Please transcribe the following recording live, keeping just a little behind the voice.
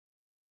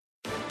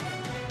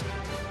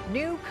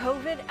New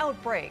COVID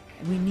outbreak.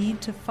 We need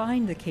to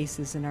find the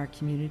cases in our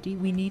community.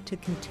 We need to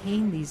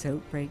contain these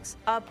outbreaks.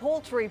 A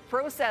poultry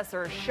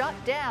processor shut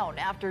down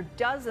after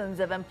dozens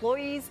of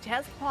employees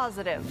test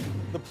positive.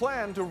 The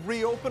plan to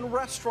reopen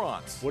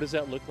restaurants. What does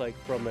that look like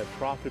from a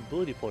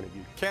profitability point of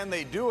view? Can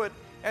they do it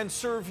and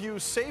serve you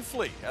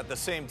safely at the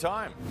same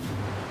time?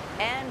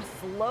 And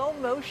slow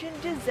motion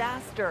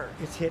disaster.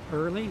 It's hit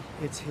early,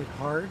 it's hit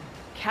hard.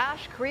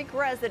 Cache Creek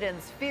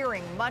residents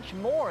fearing much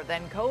more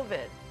than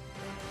COVID.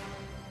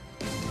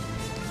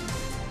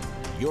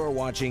 You're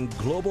watching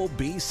Global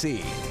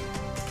BC.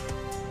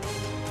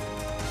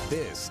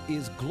 This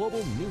is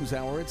Global News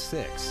Hour at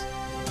 6.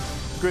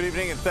 Good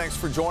evening and thanks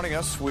for joining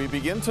us. We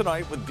begin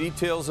tonight with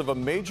details of a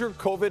major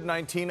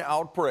COVID-19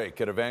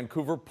 outbreak at a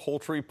Vancouver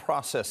poultry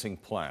processing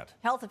plant.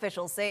 Health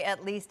officials say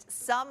at least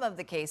some of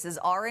the cases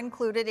are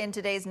included in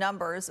today's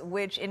numbers,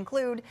 which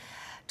include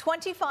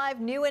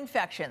 25 new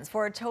infections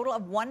for a total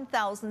of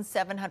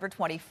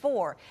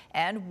 1,724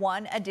 and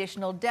one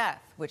additional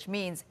death, which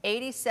means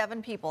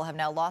 87 people have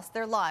now lost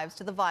their lives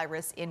to the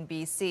virus in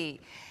BC.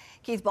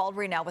 Keith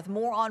Baldry now with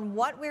more on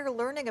what we're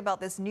learning about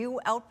this new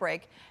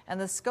outbreak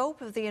and the scope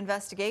of the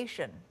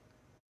investigation.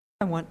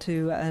 I want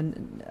to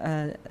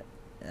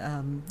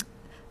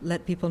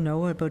let people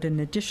know about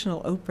an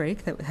additional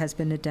outbreak that has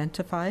been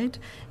identified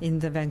in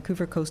the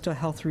Vancouver Coastal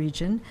Health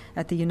Region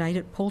at the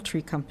United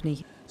Poultry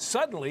Company.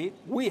 Suddenly,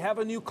 we have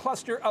a new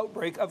cluster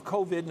outbreak of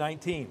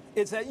COVID-19.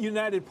 It's at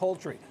United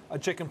Poultry, a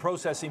chicken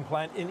processing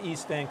plant in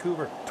East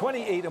Vancouver.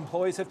 28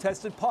 employees have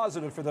tested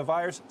positive for the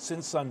virus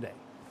since Sunday.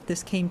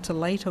 This came to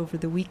light over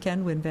the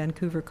weekend when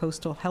Vancouver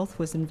Coastal Health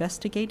was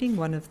investigating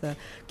one of the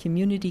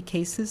community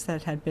cases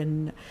that had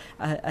been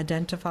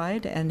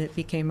identified, and it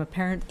became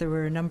apparent there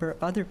were a number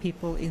of other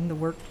people in the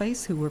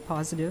workplace who were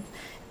positive.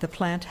 The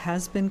plant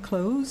has been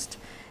closed,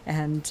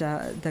 and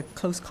the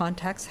close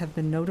contacts have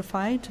been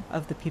notified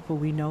of the people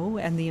we know,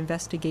 and the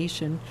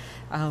investigation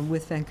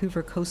with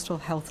Vancouver Coastal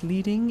Health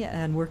leading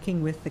and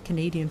working with the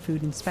Canadian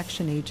Food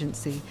Inspection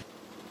Agency.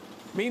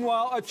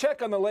 Meanwhile, a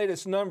check on the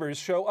latest numbers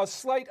show a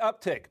slight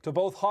uptick to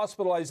both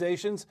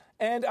hospitalizations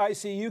and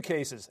ICU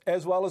cases,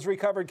 as well as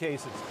recovered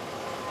cases.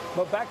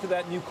 But back to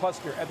that new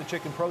cluster at the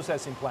chicken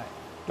processing plant.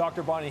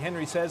 Dr. Bonnie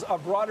Henry says a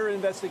broader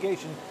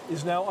investigation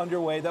is now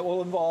underway that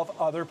will involve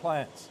other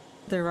plants.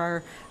 There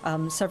are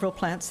several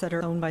plants that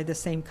are owned by the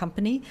same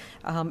company,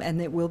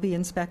 and it will be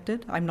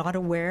inspected. I'm not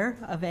aware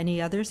of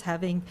any others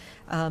having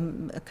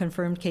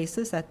confirmed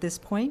cases at this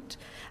point.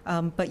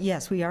 But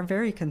yes, we are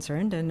very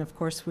concerned, and of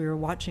course we were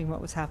watching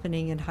what was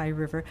happening in High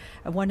River.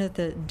 One of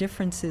the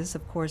differences,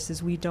 of course,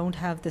 is we don't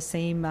have the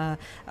same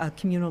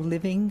communal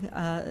living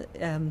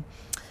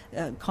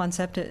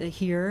concept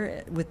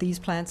here with these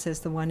plants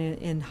as the one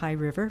in High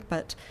River,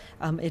 but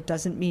it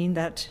doesn't mean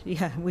that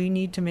we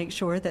need to make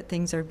sure that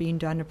things are being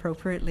done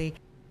appropriately.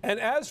 And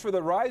as for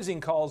the rising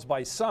calls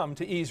by some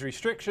to ease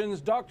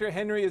restrictions, Dr.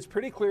 Henry is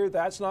pretty clear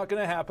that's not going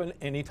to happen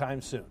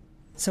anytime soon.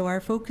 So our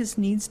focus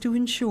needs to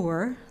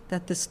ensure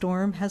that the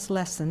storm has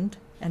lessened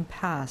and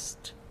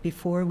passed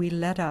before we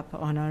let up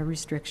on our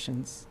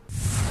restrictions.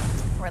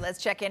 All right,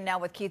 let's check in now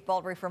with Keith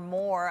Baldry for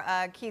more.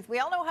 Keith, we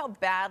all know how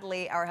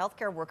badly our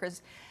healthcare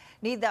workers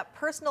need that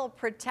personal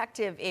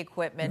protective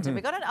equipment. And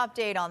we got an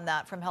update on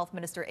that from Health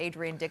Minister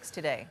Adrian Dix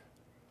today.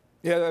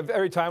 Yeah, a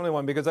very timely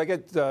one, because I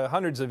get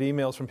hundreds of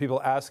emails from people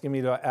asking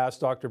me to ask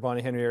Dr.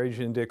 Bonnie Henry or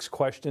Adrian Dix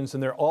questions,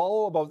 and they're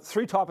all about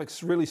three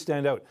topics really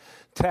stand out.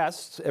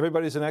 Tests,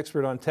 everybody's an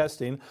expert on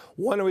testing.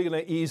 When are we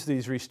going to ease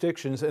these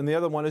restrictions? And the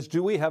other one is,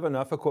 do we have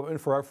enough equipment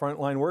for our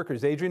frontline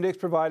workers? Adrian Dix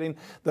providing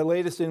the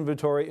latest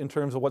inventory in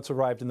terms of what's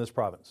arrived in this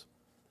province.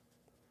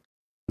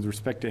 With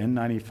respect to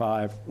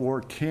N95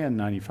 or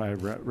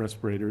KN95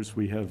 respirators,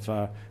 we have,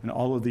 and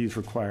all of these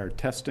require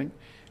testing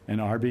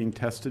and are being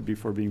tested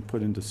before being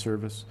put into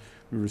service.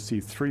 We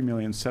received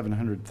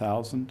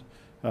 3,700,000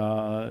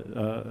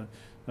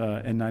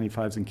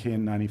 N95s and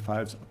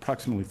KN95s.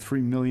 Approximately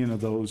 3 million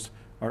of those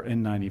are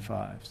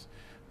N95s.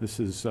 This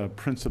is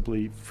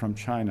principally from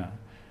China.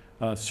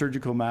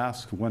 Surgical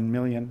masks, 1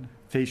 million.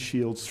 Face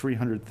shields,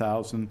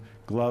 300,000.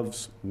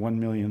 Gloves, 1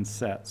 million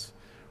sets.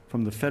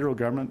 From the federal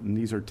government, and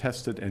these are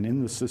tested and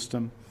in the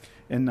system,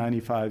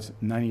 N95s,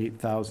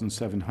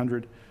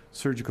 98,700,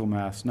 surgical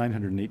masks,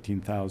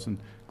 918,000,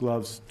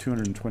 gloves,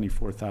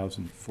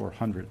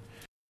 224,400.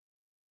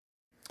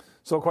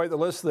 So quite the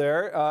list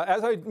there.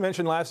 As I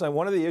mentioned last night,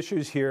 one of the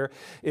issues here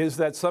is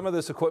that some of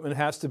this equipment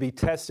has to be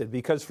tested,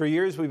 because for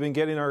years we've been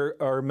getting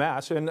our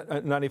masks,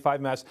 N95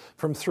 masks,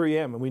 from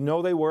 3M. And we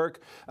know they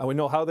work, and we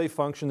know how they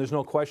function. There's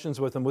no questions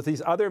with them. With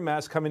these other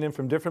masks coming in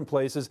from different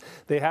places,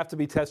 they have to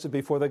be tested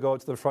before they go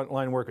out to the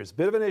frontline workers.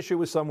 Bit of an issue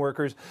with some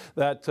workers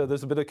that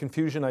there's a bit of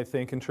confusion, I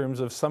think, in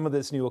terms of some of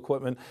this new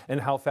equipment and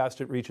how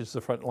fast it reaches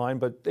the front line.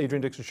 But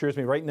Adrian Dix assures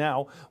me right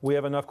now we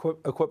have enough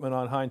equipment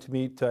on hand to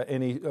meet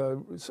any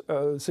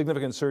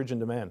significant surge in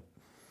demand.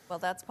 Well,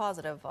 that's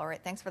positive. All right,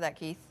 thanks for that,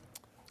 Keith.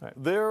 Right.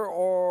 There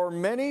are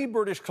many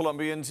British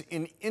Columbians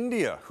in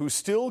India who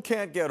still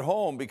can't get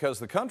home because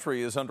the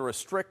country is under a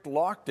strict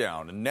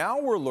lockdown. And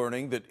now we're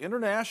learning that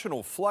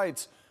international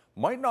flights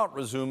might not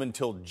resume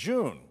until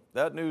June.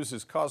 That news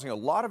is causing a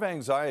lot of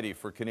anxiety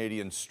for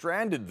Canadians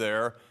stranded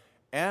there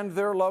and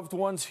their loved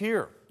ones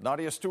here.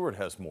 Nadia Stewart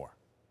has more.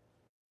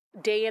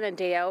 Day in and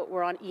day out,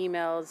 we're on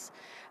emails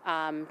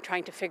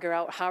trying to figure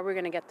out how we're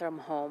going to get them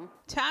home.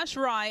 Tash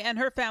Rai and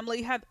her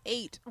family have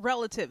 8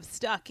 relatives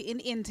stuck in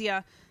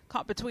India,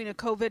 caught between a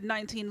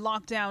COVID-19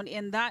 lockdown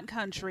in that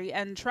country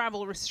and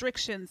travel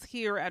restrictions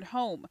here at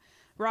home.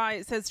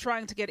 Rai says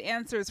trying to get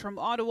answers from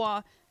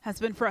Ottawa has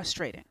been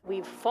frustrating.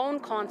 We've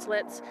phoned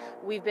consulates,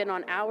 we've been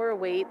on hour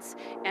waits,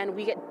 and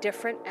we get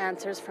different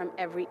answers from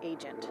every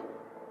agent.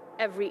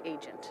 Every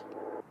agent.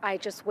 I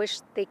just wish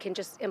they can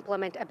just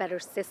implement a better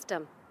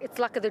system. It's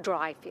luck of the draw,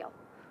 I feel.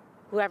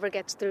 Whoever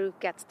gets through,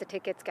 gets the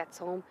tickets, gets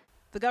home.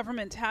 The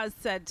government has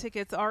said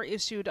tickets are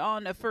issued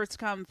on a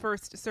first-come,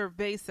 first-served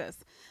basis.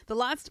 The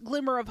last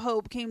glimmer of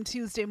hope came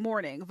Tuesday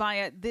morning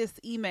via this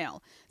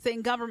email,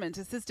 saying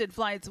government-assisted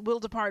flights will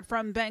depart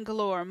from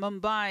Bangalore,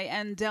 Mumbai,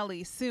 and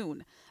Delhi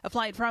soon. A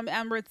flight from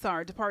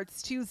Amritsar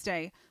departs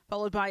Tuesday,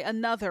 followed by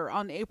another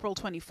on April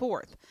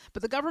 24th.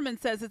 But the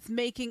government says it's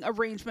making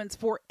arrangements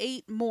for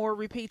 8 more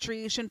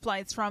repatriation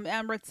flights from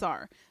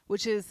Amritsar,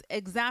 which is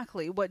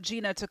exactly what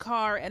Gina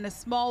Takar and a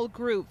small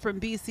group from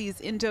BC's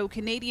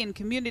Indo-Canadian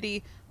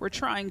community were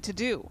trying to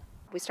do.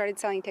 We started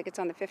selling tickets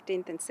on the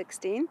 15th and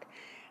 16th.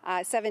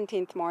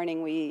 17th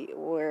morning, we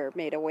were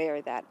made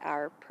aware that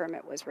our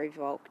permit was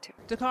revoked.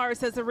 Dakar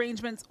says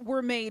arrangements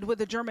were made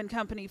with a German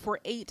company for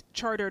 8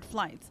 chartered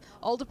flights,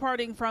 all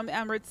departing from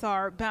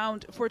Amritsar,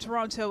 bound for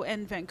Toronto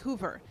and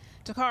Vancouver.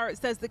 Dakar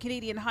says the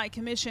Canadian High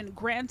Commission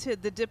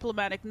granted the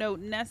diplomatic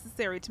note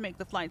necessary to make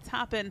the flights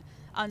happen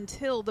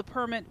until the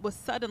permit was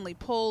suddenly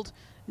pulled.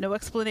 No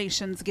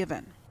explanations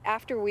given.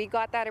 After we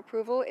got that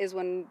approval is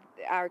when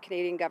our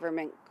Canadian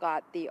government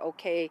got the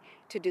okay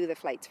to do the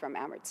flights from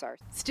Amritsar.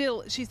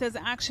 Still, she says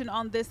action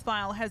on this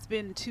file has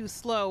been too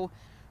slow.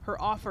 Her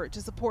offer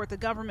to support the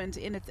government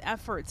in its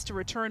efforts to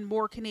return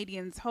more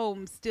Canadians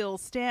home still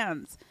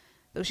stands,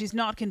 though she's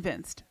not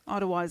convinced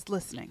Ottawa is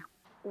listening.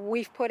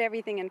 We've put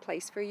everything in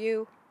place for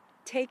you.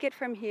 Take it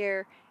from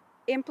here,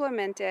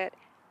 implement it,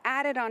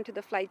 add it onto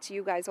the flights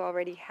you guys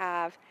already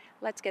have.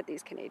 Let's get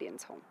these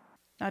Canadians home.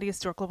 Nadia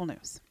Stewart, Global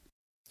News.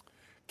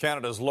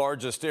 Canada's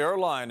largest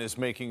airline is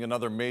making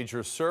another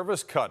major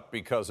service cut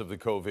because of the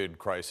COVID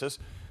crisis.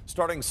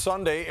 Starting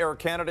Sunday, Air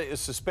Canada is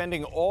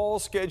suspending all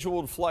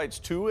scheduled flights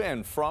to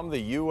and from the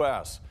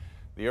U.S.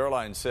 The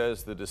airline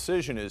says the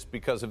decision is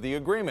because of the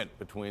agreement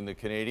between the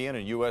Canadian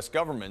and U.S.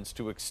 governments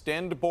to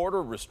extend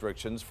border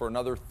restrictions for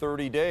another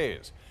 30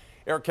 days.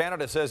 Air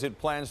Canada says it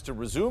plans to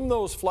resume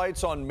those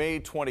flights on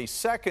May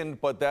 22nd,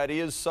 but that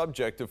is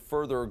subject to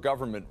further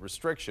government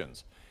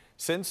restrictions.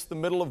 Since the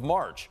middle of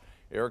March,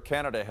 Air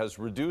Canada has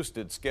reduced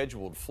its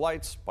scheduled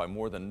flights by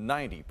more than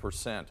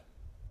 90%.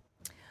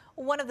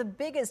 One of the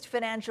biggest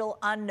financial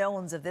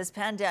unknowns of this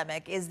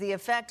pandemic is the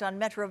effect on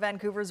Metro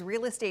Vancouver's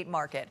real estate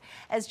market.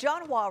 As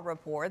John Hua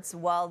reports,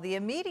 while the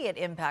immediate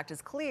impact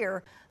is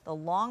clear, the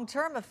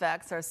long-term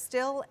effects are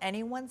still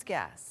anyone's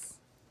guess.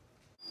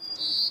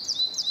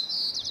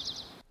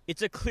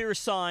 It's a clear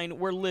sign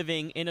we're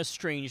living in a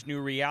strange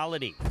new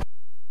reality.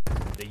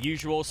 The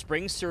usual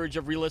spring surge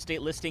of real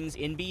estate listings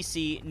in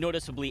BC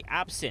noticeably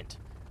absent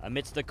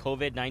amidst the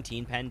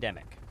COVID-19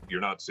 pandemic.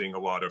 You're not seeing a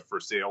lot of for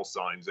sale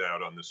signs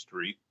out on the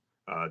street,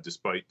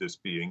 despite this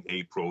being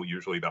April,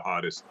 usually the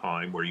hottest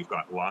time where you've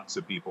got lots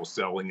of people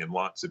selling and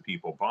lots of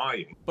people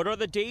buying. But are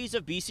the days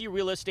of BC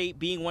real estate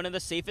being one of the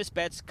safest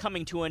bets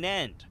coming to an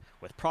end,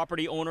 with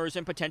property owners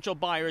and potential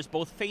buyers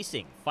both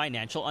facing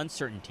financial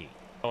uncertainty?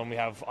 When we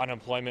have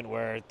unemployment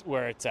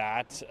where it's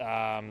at,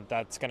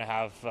 that's going to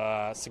have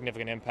a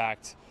significant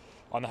impact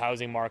on the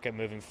housing market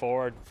moving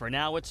forward. For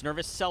now, it's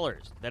nervous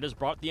sellers that has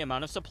brought the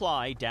amount of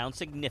supply down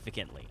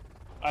significantly.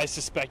 I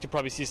suspect you'll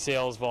probably see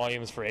sales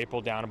volumes for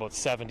April down about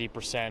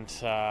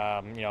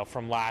 70%,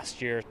 from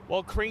last year.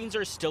 While cranes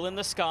are still in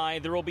the sky,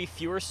 there will be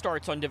fewer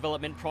starts on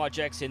development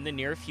projects in the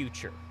near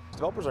future.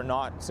 Developers are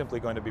not simply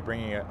going to be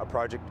bringing a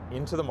project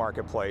into the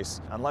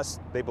marketplace unless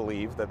they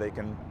believe that they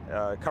can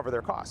cover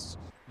their costs.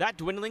 That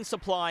dwindling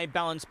supply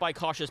balanced by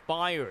cautious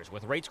buyers,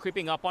 with rates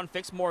creeping up on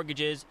fixed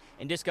mortgages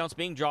and discounts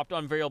being dropped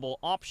on variable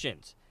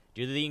options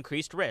due to the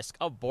increased risk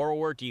of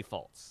borrower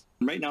defaults.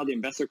 Right now, the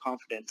investor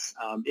confidence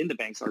in the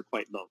banks are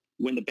quite low.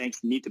 When the banks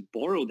need to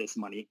borrow this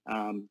money,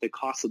 the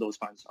cost of those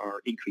funds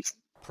are increasing.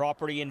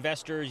 Property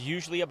investors,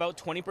 usually about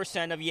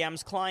 20% of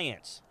YAM's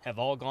clients, have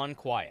all gone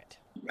quiet.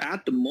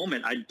 At the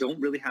moment, I don't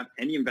really have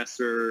any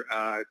investor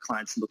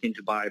clients looking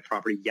to buy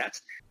property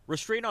yet.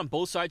 Restraint on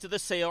both sides of the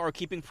sale are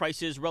keeping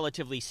prices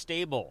relatively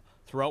stable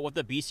throughout what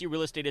the BC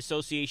Real Estate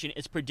Association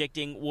is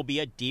predicting will be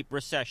a deep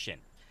recession.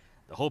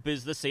 The hope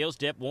is the sales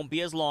dip won't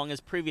be as long as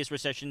previous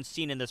recessions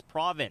seen in this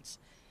province,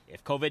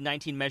 if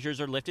COVID-19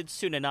 measures are lifted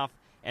soon enough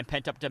and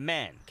pent-up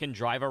demand can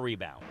drive a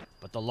rebound.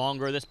 But the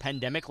longer this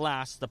pandemic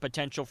lasts, the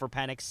potential for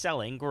panic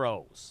selling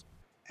grows.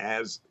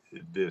 As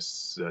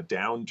this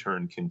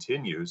downturn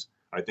continues,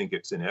 I think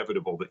it's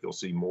inevitable that you'll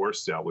see more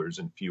sellers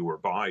and fewer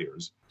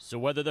buyers. So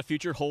whether the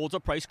future holds a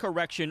price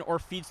correction or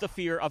feeds the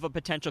fear of a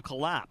potential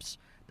collapse,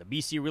 The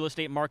BC real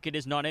estate market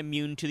is not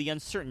immune to the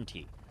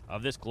uncertainty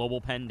of this global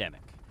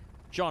pandemic.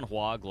 John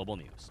Hua, Global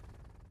News.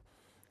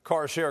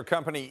 Car share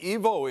company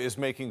Evo is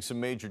making some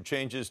major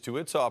changes to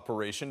its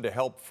operation to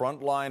help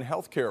frontline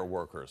healthcare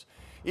workers.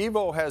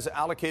 Evo has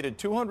allocated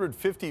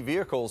 250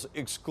 vehicles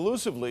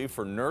exclusively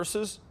for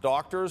nurses,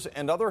 doctors,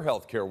 and other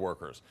healthcare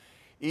workers.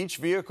 Each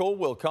vehicle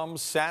will come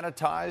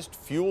sanitized,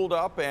 fueled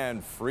up,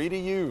 and free to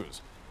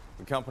use.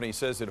 The company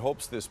says it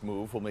hopes this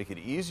move will make it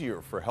easier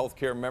for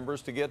healthcare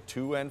members to get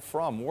to and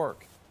from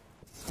work.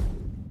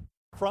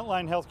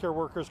 Frontline healthcare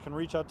workers can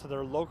reach out to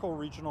their local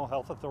regional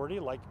health authority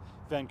like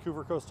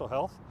Vancouver Coastal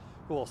Health,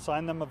 who will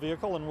assign them a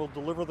vehicle and will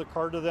deliver the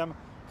car to them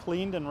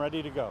cleaned and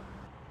ready to go.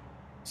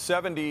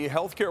 70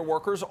 healthcare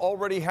workers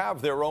already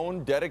have their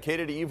own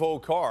dedicated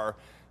Evo car.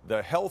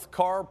 The Health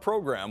Car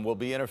program will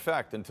be in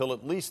effect until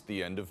at least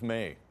the end of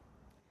May.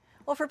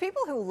 Well, for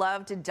people who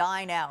love to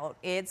dine out,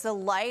 it's a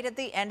light at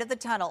the end of the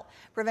tunnel.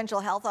 Provincial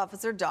Health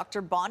Officer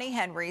Dr. Bonnie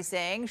Henry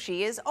saying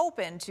she is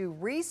open to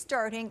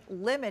restarting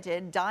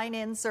limited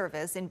dine-in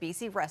service in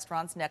BC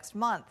restaurants next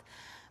month.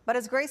 But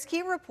as Grace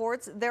Key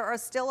reports, there are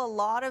still a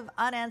lot of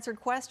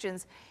unanswered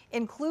questions,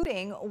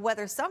 including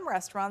whether some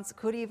restaurants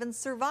could even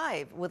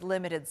survive with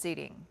limited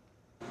seating.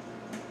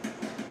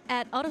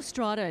 At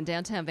Autostrada in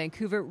downtown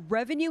Vancouver,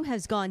 revenue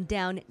has gone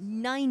down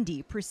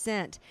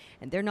 90%,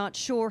 and they're not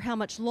sure how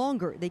much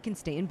longer they can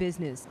stay in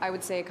business. I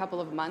would say a couple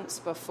of months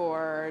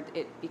before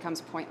it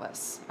becomes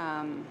pointless.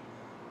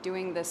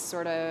 Doing this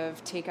sort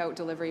of takeout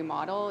delivery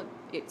model,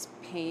 it's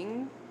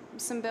paying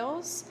some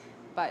bills,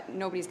 but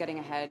nobody's getting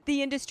ahead.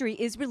 The industry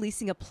is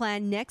releasing a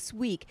plan next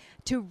week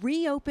to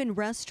reopen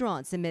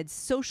restaurants amid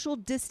social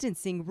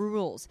distancing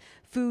rules,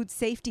 food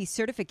safety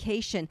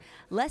certification,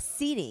 less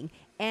seating,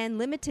 and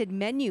limited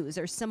menus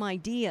are some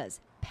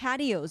ideas.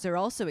 Patios are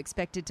also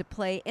expected to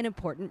play an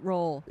important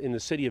role. In the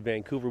city of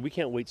Vancouver, we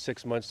can't wait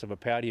 6 months to have a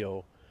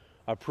patio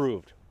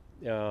approved.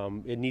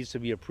 It needs to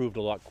be approved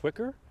a lot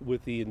quicker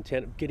with the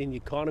intent of getting the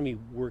economy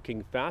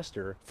working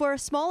faster. For a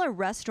smaller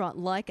restaurant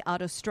like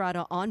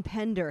Autostrada on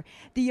Pender,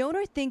 the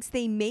owner thinks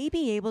they may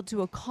be able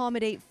to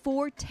accommodate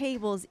 4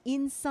 tables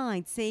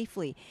inside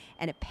safely,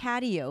 and a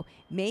patio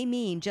may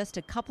mean just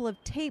a couple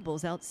of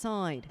tables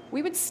outside.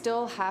 We would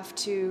still have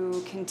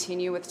to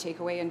continue with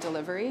takeaway and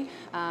delivery.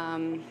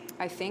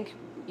 I think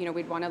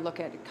we'd want to look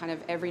at kind of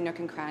every nook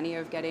and cranny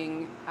of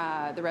getting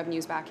the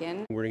revenues back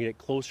in. We're going to get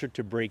closer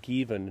to break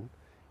even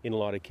in a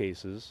lot of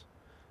cases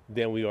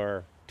than we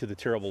are to the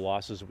terrible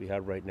losses that we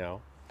have right now.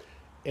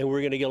 And we're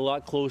going to get a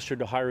lot closer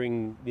to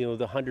hiring, the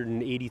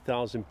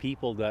 180,000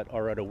 people that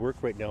are out of work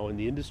right now in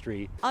the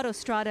industry.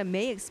 Autostrada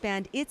may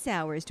expand its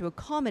hours to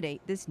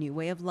accommodate this new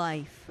way of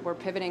life. We're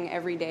pivoting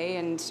every day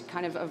and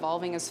kind of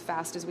evolving as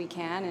fast as we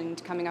can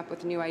and coming up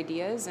with new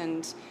ideas.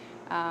 And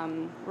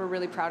we're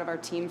really proud of our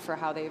team for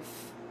how they've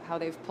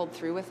pulled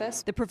through with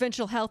this. The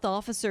provincial health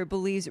officer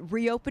believes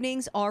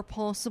reopenings are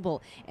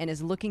possible and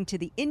is looking to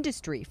the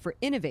industry for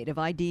innovative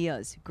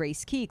ideas.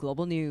 Grace Key,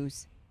 Global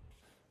News.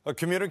 A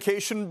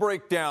communication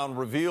breakdown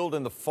revealed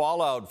in the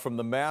fallout from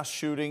the mass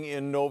shooting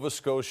in Nova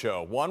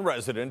Scotia. One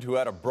resident who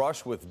had a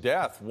brush with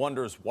death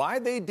wonders why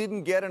they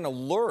didn't get an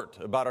alert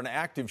about an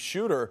active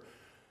shooter.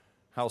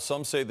 How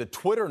some say the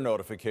Twitter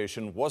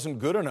notification wasn't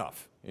good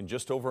enough. In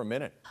just over a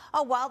minute.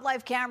 A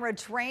wildlife camera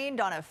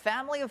trained on a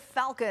family of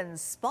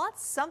falcons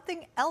spots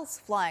something else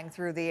flying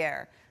through the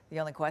air. The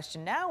only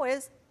question now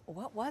is,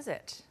 what was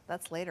it?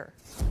 That's later.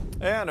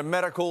 And a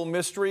medical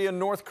mystery in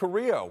North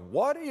Korea.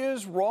 What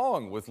is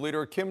wrong with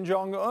leader Kim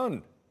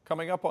Jong-un?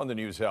 Coming up on the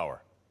NewsHour.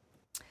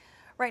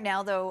 Right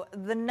now, though,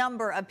 the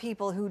number of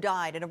people who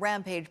died in a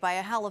rampage by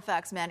a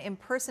Halifax man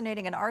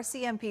impersonating an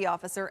RCMP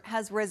officer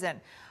has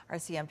risen.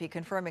 RCMP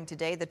confirming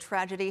today the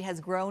tragedy has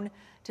grown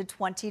to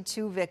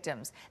 22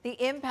 victims. The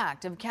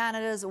impact of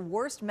Canada's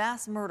worst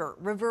mass murder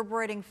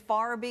reverberating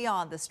far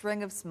beyond the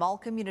string of small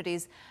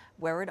communities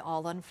where it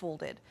all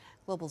unfolded.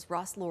 Global's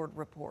Ross Lord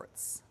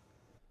reports.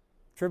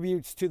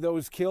 Tributes to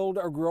those killed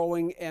are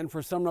growing, and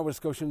for some Nova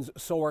Scotians,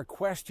 so are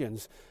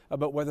questions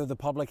about whether the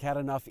public had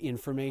enough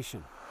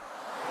information.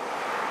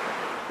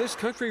 This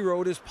country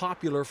road is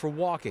popular for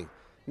walking.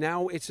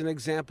 Now it's an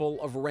example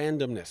of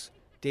randomness.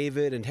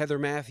 David and Heather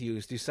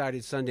Matthews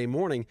decided Sunday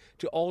morning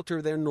to alter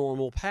their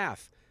normal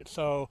path.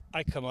 So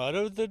I come out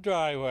of the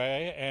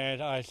driveway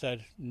and I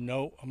said,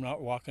 no, I'm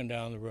not walking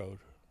down the road.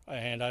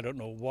 And I don't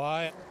know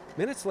why.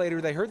 Minutes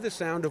later, they heard the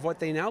sound of what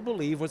they now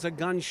believe was a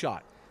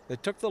gunshot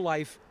that took the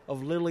life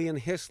of Lillian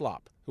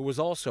Hislop, who was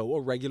also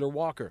a regular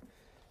walker.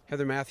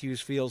 Heather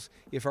Matthews feels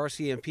if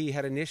RCMP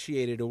had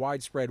initiated a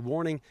widespread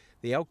warning,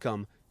 the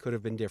outcome could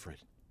have been different.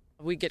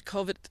 We get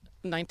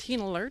COVID-19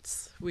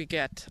 alerts, we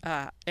get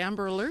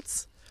Amber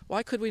alerts.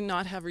 Why could we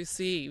not have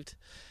received,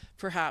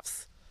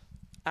 perhaps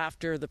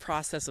after the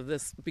process of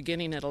this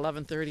beginning at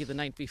 11:30 the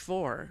night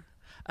before,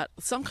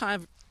 some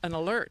kind of an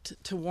alert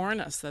to warn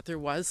us that there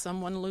was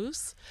someone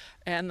loose,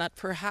 and that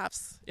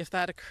perhaps if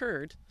that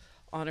occurred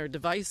on our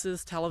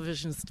devices,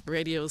 televisions,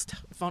 radios,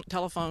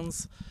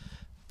 telephones,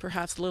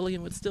 perhaps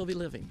Lillian would still be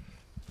living.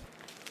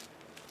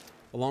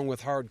 Along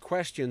with hard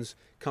questions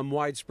come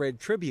widespread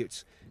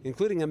tributes,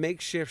 including a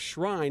makeshift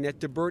shrine at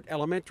DeBert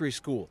Elementary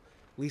School.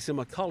 Lisa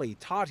McCulley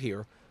taught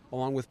here,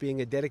 along with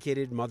being a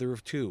dedicated mother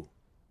of 2.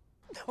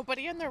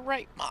 Nobody in their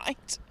right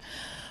mind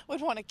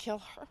would want to kill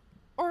her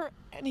or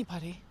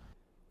anybody.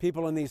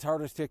 People in these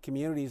hardest hit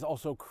communities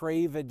also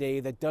crave a day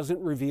that doesn't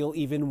reveal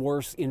even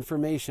worse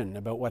information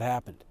about what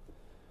happened.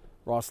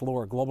 Ross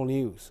Lohr, Global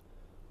News,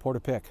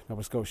 Portapique,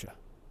 Nova Scotia.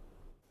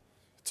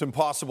 It's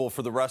impossible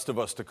for the rest of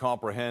us to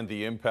comprehend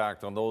the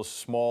impact on those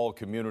small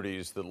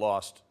communities that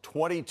lost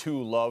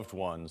 22 loved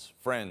ones,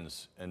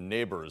 friends, and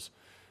neighbors.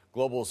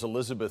 Global's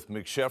Elizabeth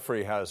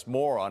McSheffrey has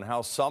more on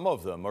how some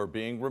of them are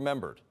being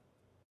remembered.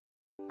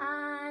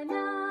 I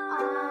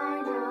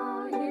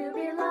know you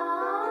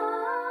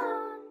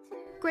belong.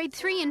 Grade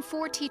 3 and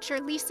 4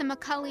 teacher Lisa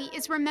McCulley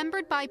is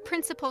remembered by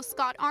Principal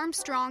Scott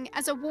Armstrong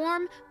as a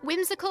warm,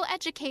 whimsical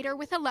educator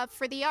with a love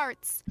for the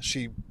arts.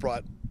 She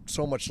brought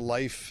so much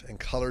life and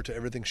color to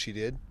everything she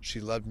did. She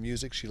loved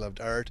music, she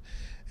loved art,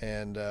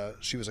 and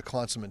she was a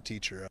consummate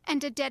teacher.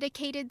 And a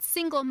dedicated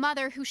single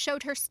mother who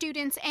showed her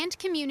students and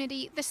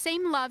community the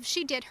same love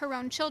she did her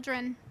own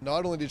children.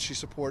 Not only did she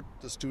support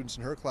the students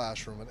in her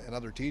classroom and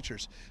other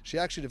teachers, she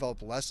actually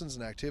developed lessons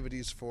and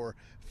activities for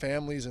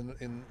families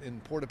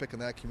in Portapique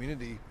and that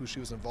community who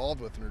she was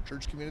involved with in her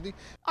church community.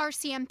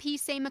 RCMP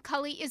say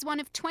McCulley is one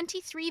of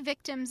 23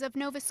 victims of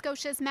Nova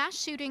Scotia's mass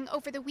shooting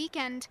over the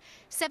weekend.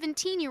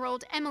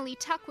 17-year-old Emily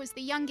Tuck was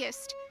the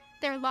youngest.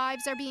 Their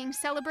lives are being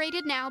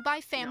celebrated now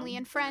by family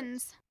and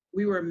friends.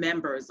 We were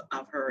members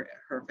of her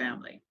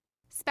family.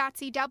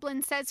 Spatsy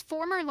Dublin says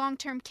former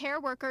long-term care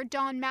worker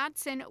Dawn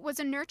Madsen was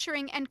a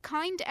nurturing and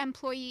kind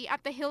employee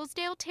at the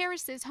Hillsdale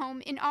Terraces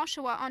home in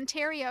Oshawa,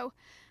 Ontario.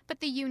 But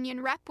the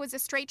union rep was a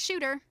straight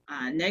shooter.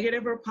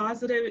 Negative or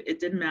positive, it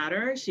didn't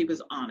matter. She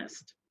was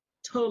honest,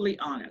 totally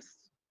honest.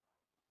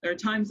 There are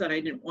times that I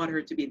didn't want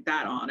her to be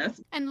that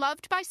honest. And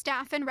loved by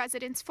staff and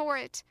residents for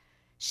it.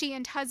 She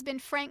and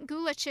husband Frank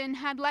Gulachin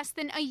had less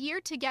than a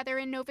year together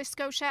in Nova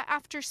Scotia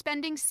after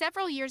spending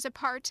several years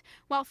apart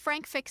while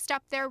Frank fixed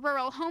up their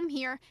rural home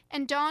here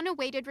and Dawn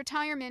awaited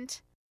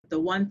retirement. The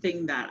one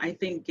thing that I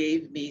think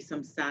gave me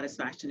some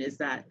satisfaction is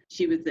that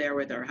she was there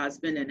with her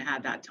husband and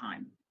had that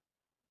time.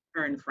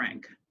 Her and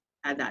Frank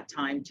had that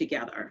time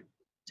together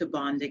to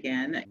bond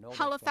again.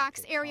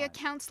 Halifax area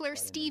councillor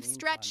Steve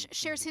Stretch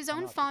shares his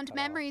own fond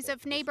memories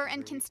of neighbour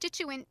and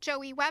constituent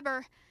Joey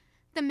Weber.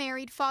 The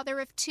married father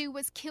of 2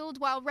 was killed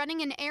while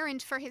running an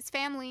errand for his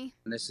family.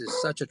 This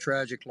is such a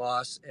tragic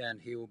loss, and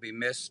he will be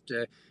missed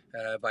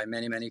by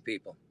many, many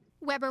people.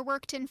 Weber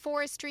worked in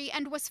forestry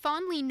and was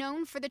fondly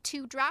known for the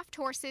 2 draft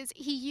horses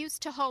he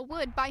used to haul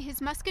wood by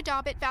his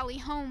Musquodoboit Valley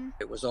home.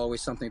 It was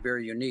always something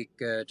very unique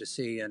to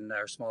see in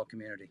our small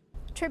community.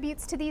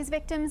 Tributes to these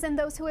victims and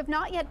those who have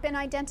not yet been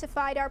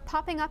identified are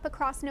popping up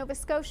across Nova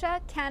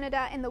Scotia,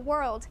 Canada, and the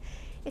world.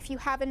 If you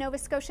have a Nova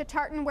Scotia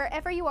tartan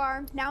wherever you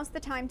are, now's the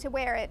time to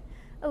wear it.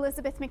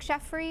 Elizabeth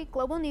McSheffrey,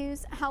 Global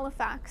News,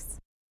 Halifax.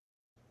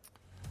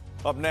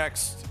 Up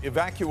next,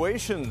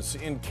 evacuations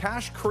in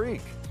Cache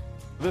Creek.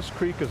 This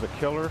creek is a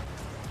killer.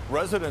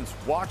 Residents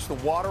watch the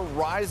water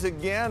rise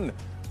again,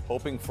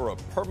 hoping for a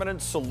permanent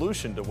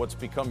solution to what's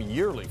become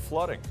yearly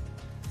flooding.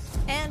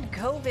 And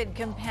COVID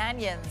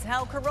companions,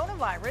 how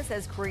coronavirus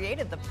has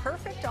created the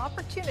perfect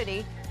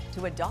opportunity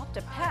to adopt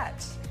a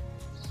pet.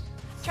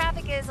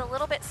 Traffic is a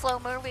little bit slow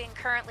moving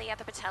currently at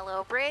the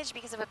Patello Bridge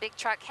because of a big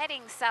truck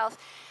heading south,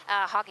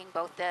 hogging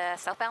both the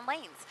southbound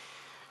lanes.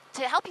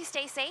 To help you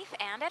stay safe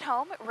and at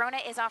home, Rona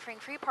is offering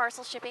free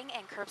parcel shipping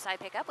and curbside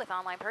pickup with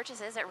online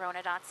purchases at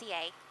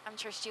Rona.ca. I'm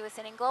Trish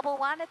Jewison in Global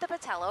One at the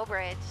Patello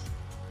Bridge.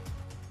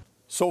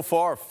 So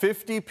far,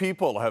 50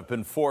 people have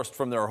been forced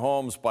from their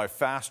homes by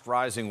fast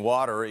rising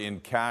water in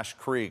Cache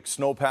Creek.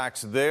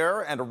 Snowpacks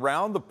there and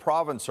around the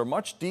province are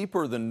much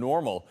deeper than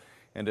normal.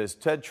 And as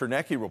Ted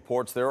Chernecki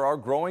reports, there are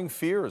growing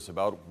fears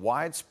about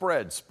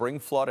widespread spring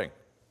flooding.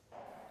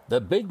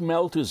 The big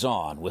melt is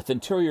on, with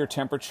interior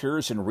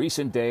temperatures in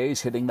recent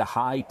days hitting the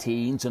high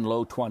teens and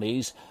low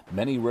 20s.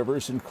 Many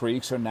rivers and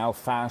creeks are now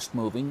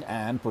fast-moving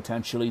and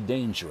potentially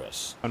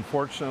dangerous.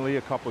 Unfortunately,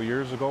 a couple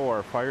years ago,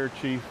 our fire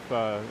chief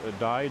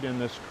died in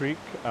this creek,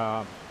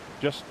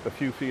 just a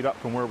few feet up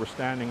from where we're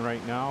standing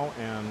right now.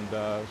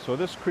 And so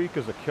this creek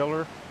is a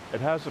killer.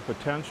 It has the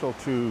potential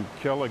to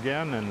kill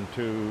again and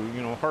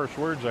to, harsh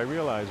words, I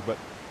realize, but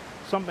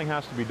something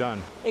has to be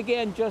done.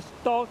 Again, just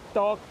talk,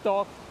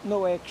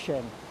 no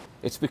action.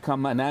 It's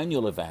become an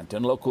annual event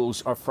and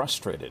locals are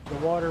frustrated.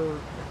 The water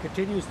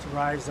continues to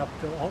rise up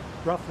to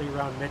roughly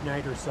around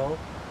midnight or so.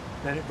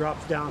 Then it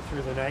drops down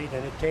through the night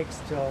and it takes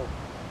till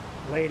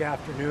late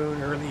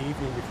afternoon, early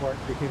evening before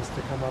it begins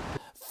to come up.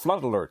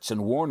 Flood alerts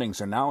and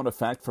warnings are now in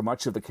effect for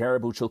much of the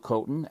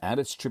Caribou-Chilcotin and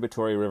its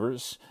tributary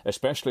rivers,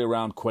 especially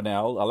around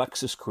Quesnel,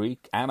 Alexis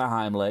Creek,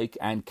 Anaheim Lake,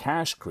 and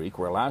Cache Creek,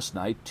 where last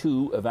night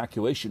 2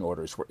 evacuation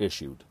orders were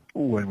issued.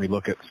 when we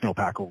look at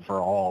snowpack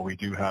overall, we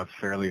do have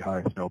fairly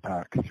high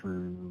snowpack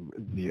through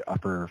the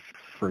upper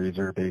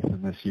Fraser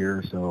Basin this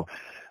year. So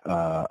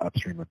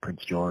upstream of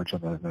Prince George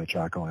on the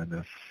Chaco and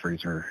the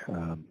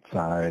Fraser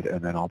side,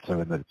 and then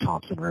also in the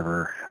Thompson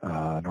River,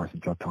 North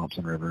and South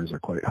Thompson Rivers are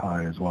quite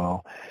high as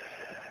well.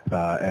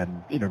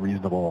 And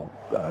reasonable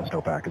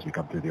snowpack as we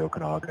come through the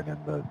Okanagan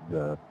and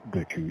the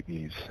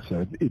Kootenays.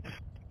 So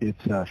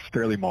it's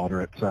fairly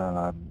moderate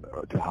to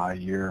high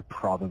year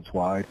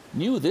province-wide.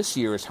 New this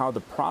year is how the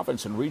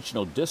province and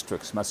regional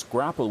districts must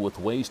grapple with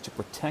ways to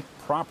protect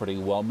property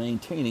while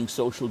maintaining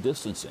social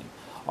distancing.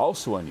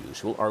 Also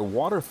unusual are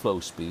water flow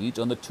speeds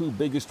on the two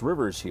biggest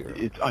rivers here.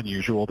 It's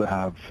unusual to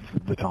have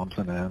the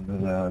Thompson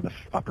and the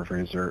Upper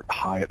Fraser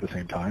high at the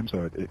same time,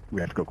 so we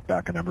have to go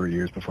back a number of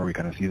years before we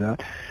kind of see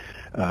that.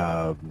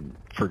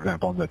 For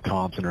example, in the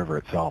Thompson River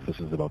itself, this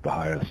is about the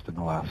highest in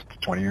the last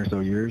 20 or so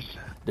years.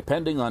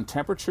 Depending on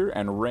temperature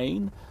and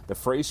rain, the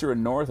Fraser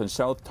and North and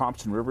South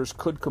Thompson Rivers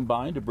could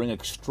combine to bring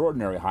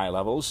extraordinary high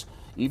levels,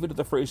 even to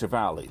the Fraser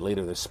Valley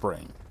later this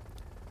spring.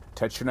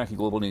 Ted Chernecki,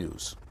 Global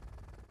News.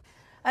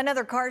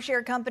 Another car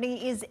share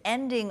company is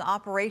ending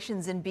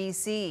operations in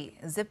BC.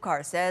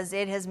 Zipcar says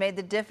it has made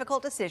the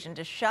difficult decision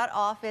to shut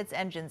off its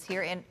engines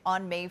here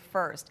on May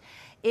 1st.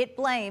 It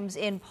blames,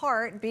 in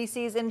part,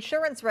 BC's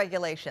insurance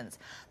regulations.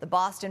 The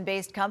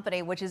Boston-based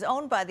company, which is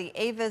owned by the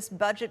Avis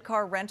Budget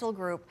Car Rental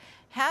Group,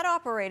 had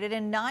operated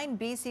in 9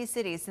 BC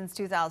cities since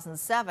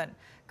 2007.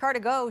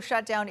 Car2Go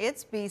shut down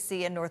its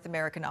BC and North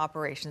American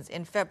operations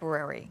in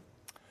February.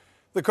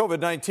 The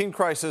COVID-19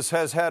 crisis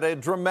has had a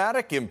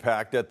dramatic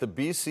impact at the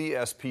BC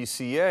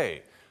SPCA.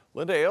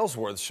 Linda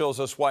Aylesworth shows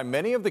us why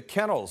many of the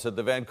kennels at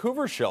the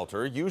Vancouver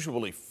shelter,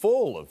 usually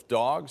full of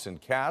dogs and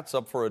cats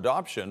up for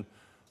adoption,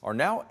 are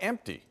now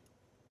empty.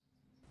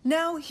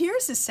 Now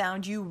here's a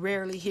sound you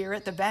rarely hear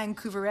at the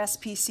Vancouver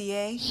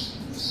SPCA.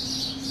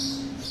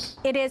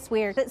 It is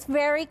weird. It's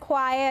very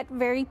quiet,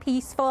 very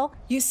peaceful.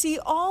 You see,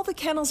 all the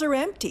kennels are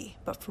empty,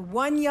 but for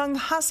one young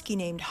husky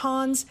named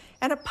Hans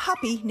and a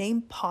puppy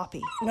named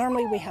Poppy.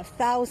 Normally we have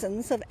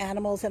thousands of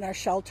animals in our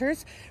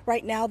shelters.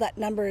 Right now that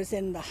number is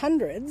in the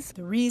hundreds.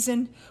 The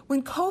reason?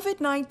 When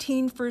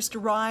COVID-19 first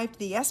arrived,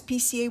 the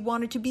SPCA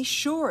wanted to be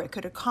sure it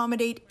could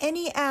accommodate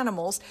any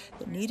animals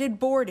that needed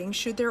boarding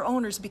should their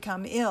owners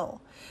become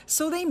ill.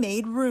 So they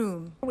made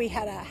room. We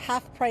had a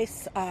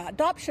half-price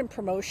adoption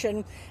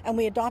promotion, and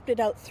we adopted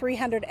out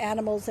 300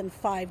 animals in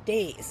 5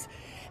 days.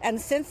 And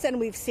since then,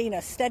 we've seen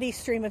a steady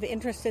stream of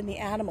interest in the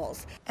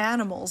animals.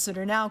 Animals that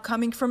are now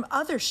coming from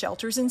other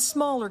shelters in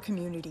smaller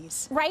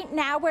communities. Right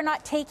now, we're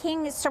not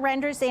taking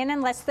surrenders in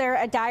unless they're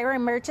a dire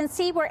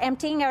emergency. We're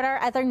emptying out our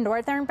other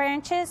northern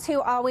branches who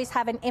always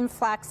have an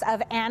influx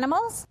of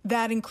animals.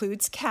 That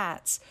includes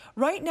cats.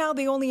 Right now,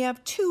 they only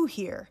have 2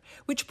 here,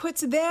 which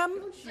puts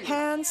them,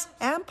 Hans,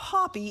 and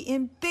Poppy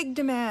in big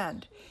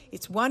demand.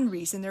 It's one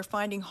reason they're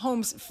finding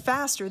homes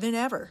faster than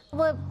ever.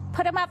 We'll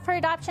put them up for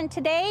adoption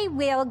today.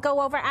 We'll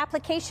go over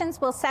applications.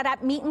 We'll set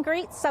up meet and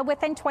greets, so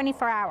within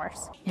 24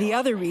 hours. The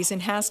other reason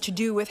has to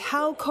do with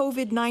how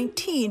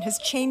COVID-19 has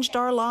changed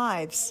our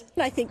lives.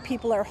 I think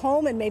people are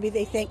home and maybe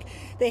they think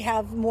they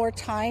have more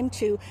time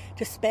to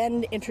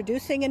spend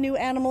introducing a new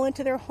animal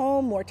into their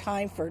home, more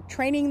time for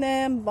training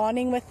them,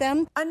 bonding with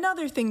them.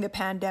 Another thing the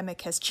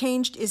pandemic has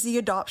changed is the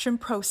adoption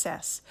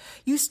process.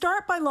 You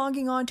start by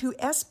logging on to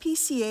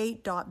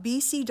spca.bc.ca,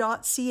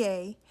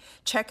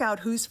 check out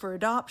who's for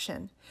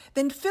adoption,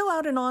 then fill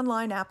out an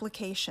online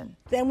application.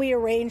 Then we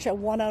arrange a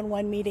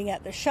one-on-one meeting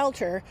at the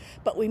shelter,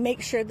 but we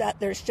make sure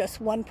that there's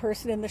just one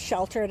person in the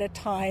shelter at a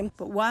time.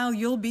 But while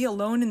you'll be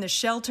alone in the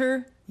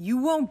shelter, you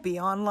won't be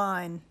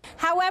online.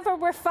 However,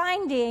 we're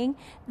finding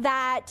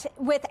that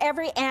with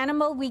every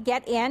animal we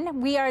get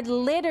in, we are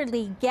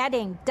literally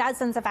getting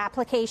dozens of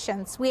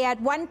applications. We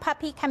had one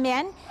puppy come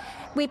in,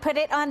 we put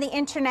it on the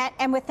internet,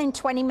 and within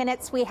 20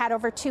 minutes we had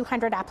over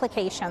 200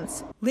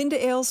 applications. Linda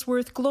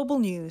Aylesworth, Global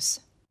News.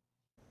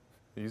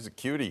 He's a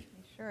cutie.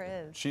 He sure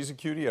is. She's a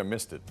cutie. I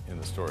missed it in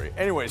the story.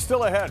 Anyway,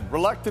 still ahead,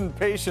 reluctant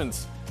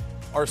patients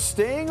are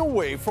staying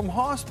away from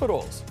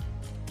hospitals.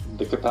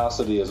 The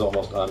capacity is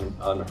almost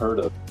unheard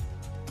of.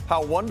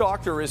 How one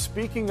doctor is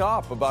speaking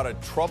up about a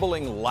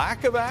troubling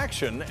lack of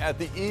action at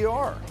the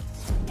ER.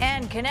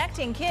 And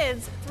connecting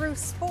kids through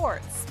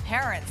sports.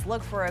 Parents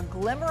look for a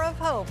glimmer of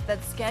hope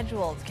that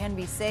schedules can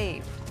be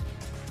saved.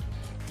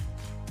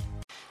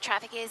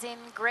 Traffic is in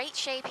great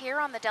shape here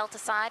on the Delta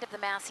side of the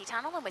Massey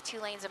Tunnel, and with 2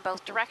 lanes in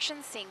both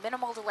directions, seeing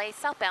minimal delays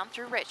southbound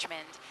through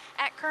Richmond.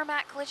 At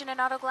Kermac Collision and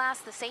Auto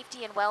Glass, the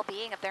safety and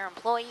well-being of their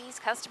employees,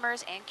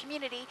 customers, and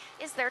community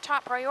is their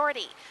top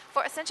priority.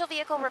 For essential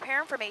vehicle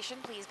repair information,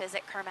 please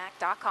visit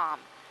Kermac.com.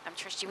 I'm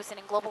Trish Jewison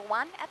in Global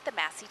One at the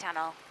Massey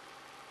Tunnel.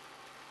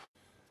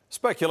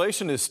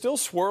 Speculation is still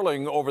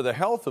swirling over the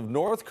health of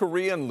North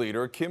Korean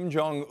leader Kim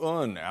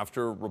Jong-un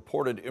after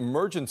reported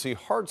emergency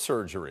heart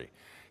surgery.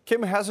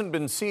 Kim hasn't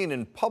been seen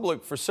in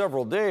public for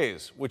several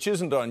days, which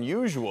isn't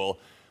unusual,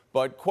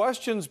 but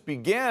questions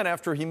began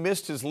after he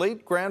missed his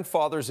late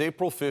grandfather's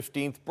April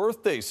 15th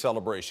birthday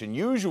celebration,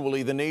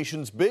 usually the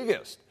nation's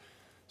biggest.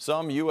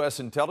 Some U.S.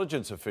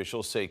 intelligence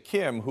officials say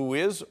Kim, who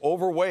is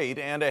overweight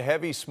and a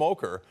heavy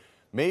smoker,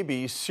 may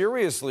be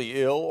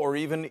seriously ill or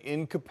even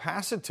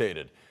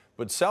incapacitated.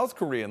 But South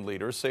Korean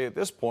leaders say at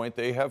this point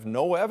they have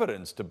no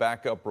evidence to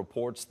back up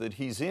reports that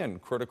he's in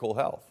critical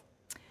health.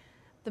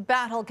 The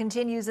battle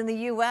continues in the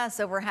U.S.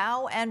 over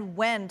how and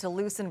when to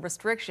loosen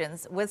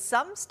restrictions, with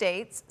some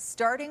states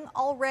starting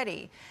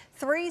already.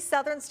 3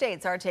 southern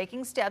states are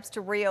taking steps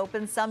to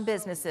reopen some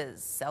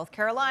businesses. South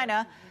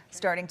Carolina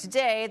starting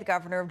today. The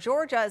governor of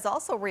Georgia is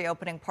also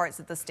reopening parts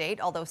of the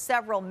state, although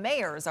several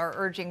mayors are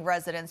urging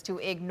residents to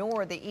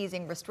ignore the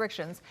easing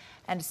restrictions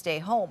and stay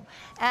home.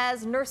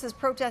 As nurses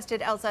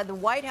protested outside the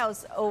White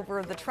House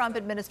over the Trump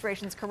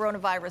administration's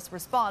coronavirus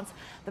response,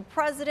 the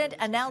president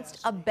announced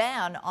a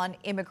ban on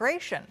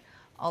immigration,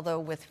 although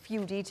with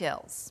few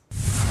details.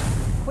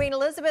 Queen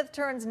Elizabeth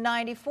turns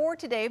 94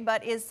 today,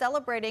 but is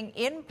celebrating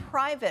in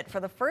private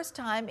for the first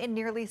time in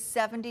nearly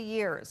 70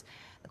 years.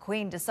 The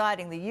Queen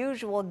deciding the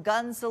usual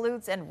gun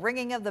salutes and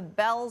ringing of the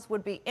bells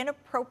would be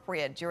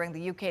inappropriate during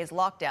the UK's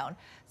lockdown.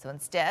 So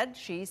instead,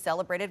 she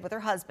celebrated with her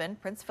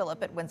husband, Prince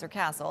Philip, at Windsor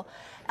Castle.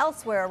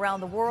 Elsewhere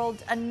around the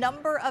world, a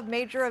number of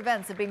major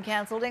events have been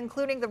cancelled,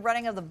 including the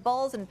running of the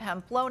Bulls in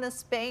Pamplona,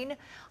 Spain,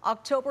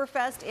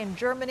 Oktoberfest in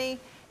Germany,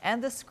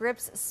 and the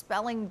Scripps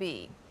Spelling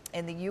Bee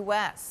in the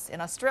U.S.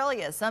 In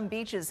Australia, some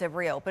beaches have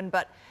reopened,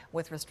 but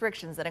with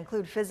restrictions that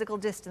include physical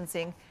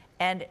distancing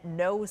and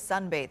no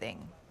sunbathing.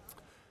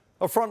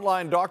 A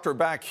frontline doctor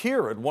back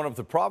here at one of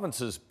the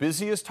province's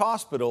busiest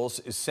hospitals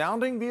is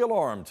sounding the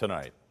alarm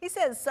tonight. He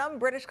says some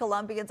British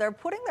Columbians are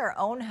putting their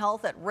own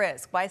health at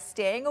risk by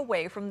staying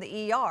away from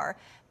the ER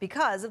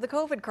because of the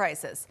COVID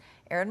crisis.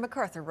 Aaron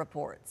MacArthur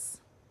reports.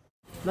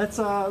 Let's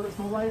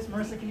mobilize.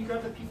 Marissa, can you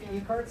grab the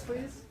PPE cards,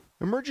 please?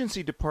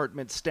 Emergency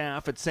department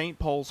staff at St.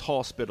 Paul's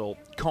Hospital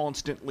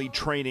constantly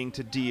training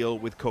to deal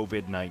with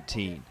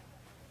COVID-19.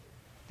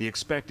 The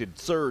expected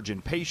surge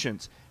in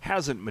patients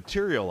hasn't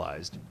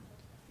materialized.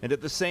 And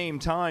at the same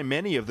time,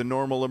 many of the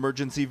normal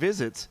emergency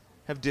visits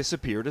have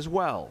disappeared as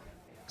well.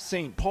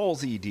 St.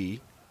 Paul's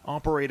ED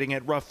operating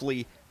at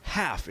roughly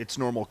half its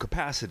normal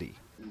capacity.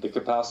 The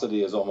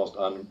capacity is almost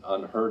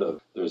unheard of.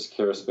 There's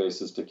care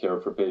spaces to care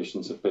for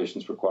patients. If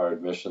patients require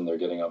admission, they're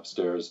getting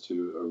upstairs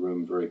to a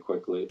room very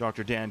quickly.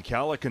 Dr. Dan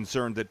Calla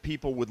concerned that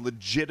people with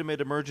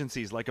legitimate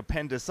emergencies like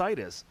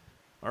appendicitis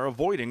are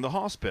avoiding the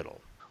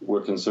hospital.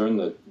 We're concerned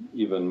that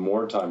even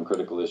more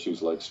time-critical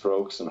issues like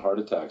strokes and heart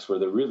attacks, where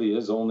there really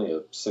is only a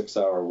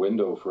 6-hour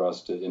window for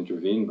us to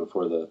intervene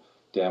before the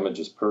damage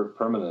is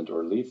permanent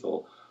or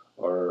lethal,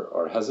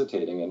 are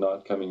hesitating and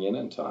not coming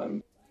in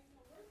time.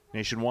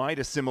 Nationwide,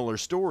 a similar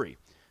story.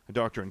 A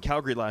doctor in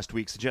Calgary last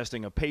week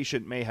suggesting a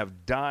patient may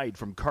have died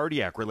from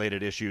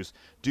cardiac-related issues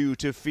due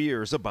to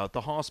fears about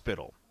the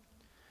hospital.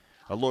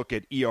 A look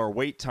at ER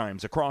wait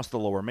times across the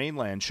Lower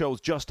Mainland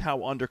shows just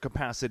how under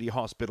capacity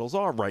hospitals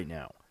are right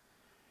now.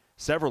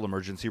 Several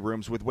emergency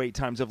rooms with wait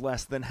times of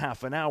less than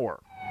half an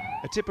hour.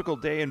 A typical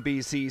day in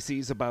BC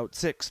sees about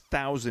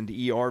 6,000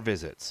 ER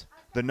visits.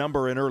 The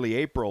number in early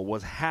April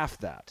was half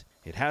that.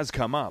 It has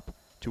come up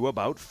to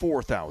about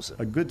 4,000.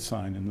 A good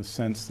sign in the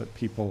sense that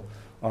people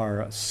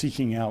are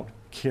seeking out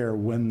care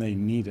when they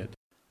need it.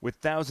 With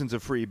thousands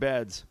of free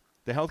beds,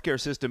 the healthcare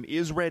system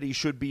is ready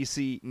should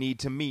BC need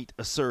to meet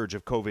a surge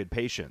of COVID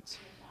patients.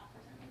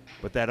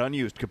 But that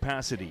unused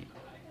capacity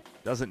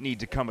doesn't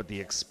need to come at the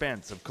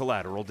expense of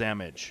collateral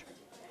damage.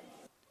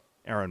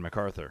 Aaron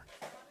MacArthur,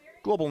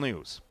 Global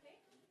News.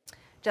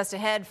 Just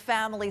ahead,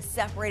 families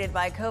separated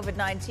by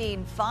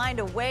COVID-19 find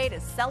a way to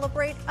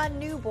celebrate a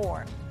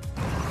newborn.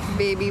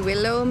 Baby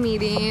Willow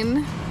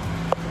meeting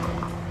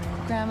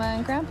Grandma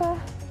and Grandpa.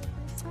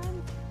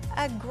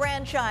 A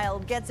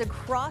grandchild gets a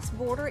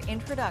cross-border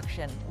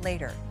introduction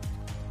later.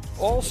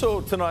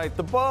 Also tonight,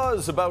 the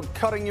buzz about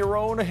cutting your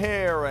own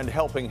hair and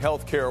helping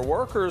healthcare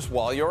workers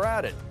while you're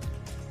at it.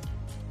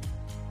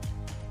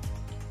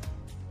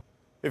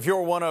 If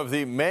you're one of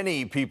the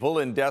many people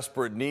in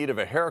desperate need of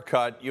a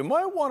haircut, you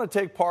might want to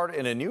take part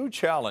in a new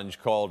challenge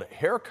called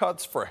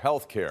Haircuts for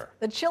Healthcare.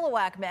 The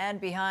Chilliwack man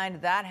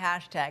behind that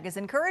hashtag is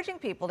encouraging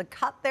people to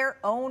cut their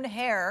own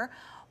hair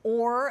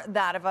or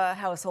that of a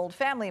household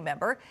family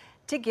member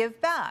to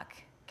give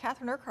back.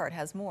 Catherine Urquhart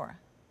has more.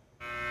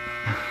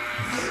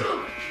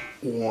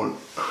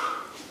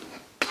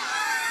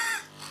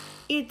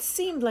 It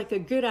seemed like a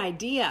good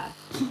idea.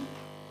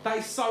 That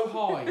is so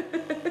high.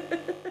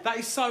 That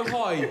is so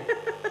high.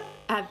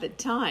 At the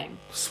time.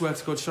 Swear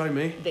to God, show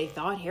me. They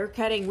thought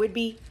haircutting would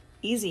be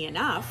easy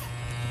enough.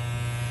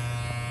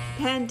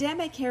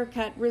 Pandemic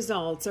haircut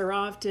results are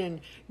often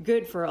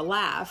good for a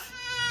laugh.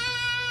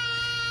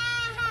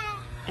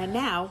 And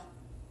now,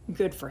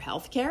 good for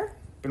healthcare?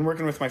 Been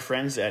working with my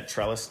friends at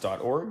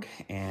trellis.org,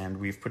 and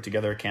we've put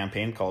together a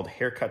campaign called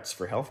Haircuts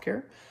for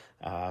Healthcare.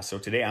 So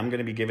today I'm going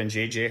to be giving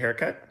JJ a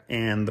haircut,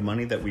 and the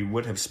money that we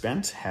would have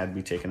spent had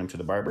we taken him to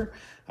the barber,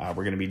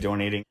 we're going to be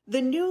donating.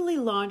 The newly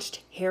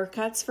launched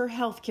Haircuts for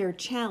Healthcare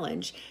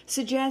Challenge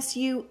suggests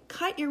you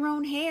cut your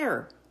own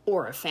hair,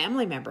 or a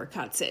family member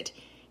cuts it,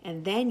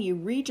 and then you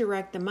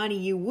redirect the money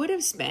you would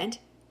have spent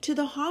to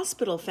the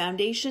hospital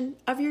foundation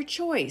of your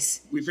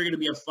choice. We figured it'd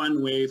be a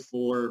fun way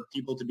for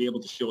people to be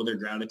able to show their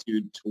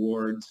gratitude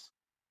towards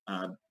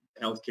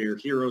healthcare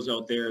heroes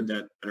out there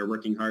that are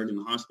working hard in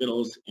the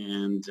hospitals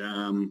and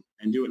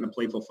do it in a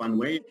playful, fun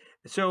way.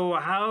 So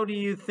how do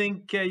you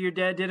think your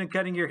dad did in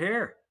cutting your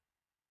hair?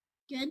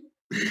 Good.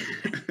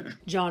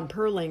 John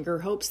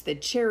Perlinger hopes the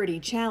charity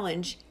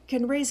challenge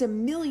can raise $1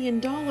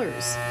 million. I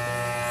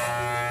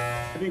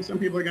think some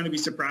people are going to be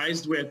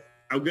surprised with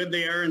how good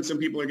they are, and some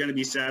people are going to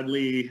be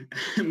sadly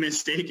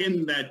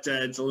mistaken that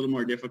it's a little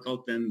more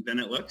difficult than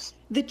it looks.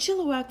 The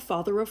Chilliwack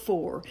father of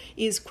 4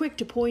 is quick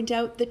to point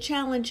out the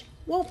challenge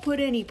won't put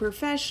any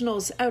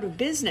professionals out of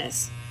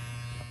business.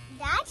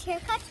 Dad's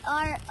haircuts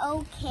are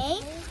okay,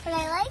 but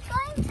I like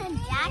going to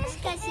Jack's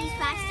because he's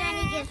faster and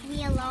he gives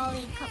me a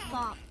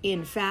lollipop.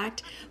 In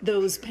fact,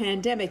 those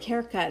pandemic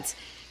haircuts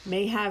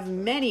may have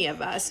many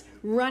of us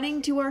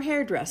running to our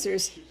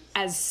hairdressers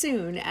as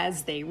soon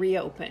as they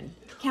reopen.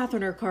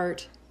 Catherine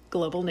Urquhart,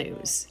 Global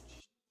News.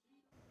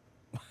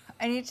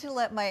 I need to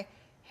let my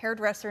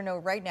hairdresser know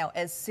right now,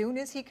 as soon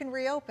as he can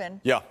reopen.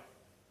 Yeah.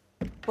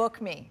 Book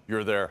me.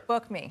 You're there.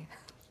 Book me.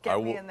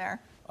 Get me in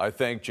there. I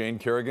thank Jane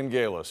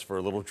Kerrigan-Galis for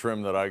a little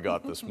trim that I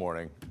got this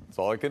morning. That's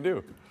all I can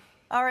do.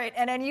 All right,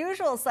 an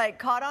unusual sight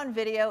caught on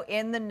video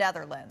in the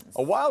Netherlands.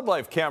 A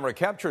wildlife camera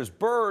captures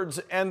birds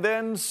and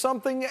then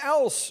something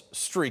else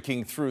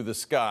streaking through the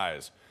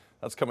skies.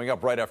 That's coming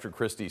up right after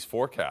Christie's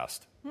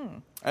forecast.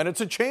 And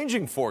it's a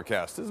changing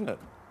forecast, isn't it?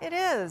 It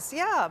is,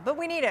 yeah, but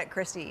we need it,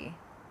 Christy.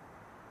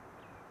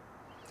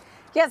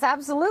 Yes,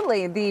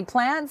 absolutely. The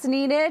plants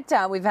need it.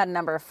 We've had a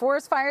number of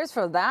forest fires,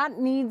 so that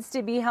needs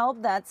to be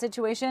helped, that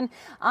situation.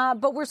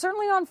 But we're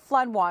certainly on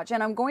flood watch,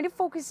 and I'm going to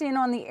focus in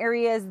on the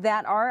areas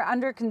that are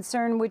under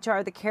concern, which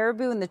are the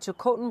Caribou and the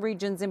Chilcotin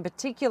regions in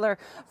particular.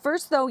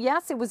 First, though,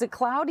 yes, it was a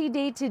cloudy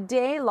day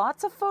today.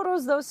 Lots of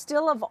photos, though,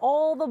 still of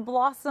all the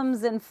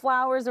blossoms and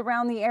flowers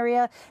around the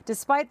area.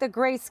 Despite the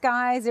gray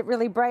skies, it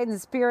really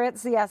brightens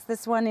spirits. Yes,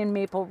 this one in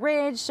Maple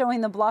Ridge,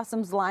 showing the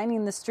blossoms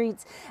lining the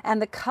streets,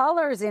 and the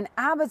colors in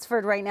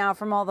Abbotsford right now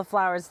from all the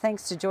flowers.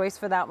 Thanks to Joyce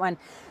for that one.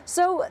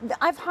 So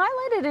I've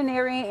highlighted an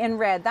area in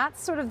red.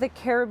 That's sort of the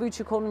Caribou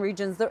Chilcotin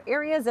regions, the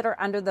areas that are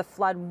under the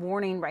flood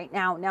warning right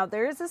now. Now,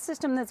 there is a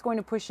system that's going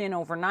to push in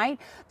overnight.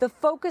 The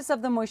focus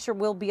of the moisture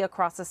will be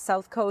across the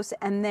south coast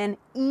and then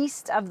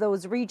east of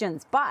those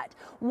regions. But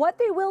what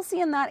they will see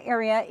in that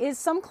area is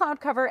some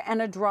cloud cover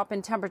and a drop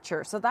in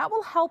temperature. So that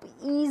will help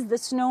ease the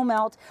snow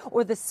melt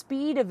or the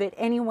speed of it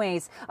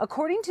anyways.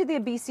 According to the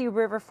BC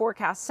River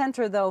Forecast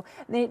Center, though,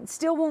 they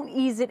still won't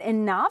ease it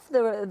enough.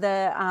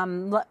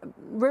 The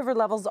river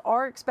levels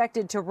are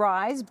expected to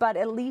rise, but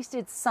at least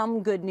it's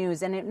some good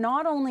news. And it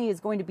not only is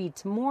going to be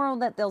tomorrow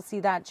that they'll see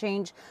that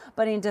change,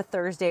 but into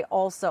Thursday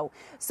also.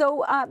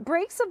 So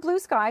breaks of blue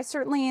sky,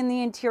 certainly in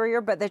the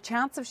interior, but the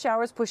chance of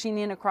showers pushing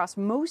in across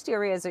most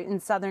areas in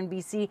southern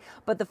BC,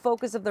 but the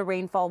focus of the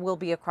rainfall will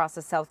be across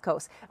the south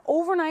coast.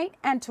 Overnight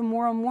and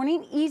tomorrow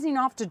morning, easing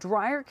off to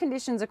drier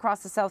conditions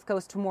across the south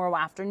coast tomorrow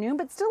afternoon,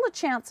 but still a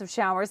chance of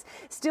showers.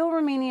 Still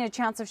remaining a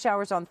chance of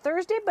showers on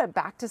Thursday, but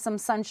back to some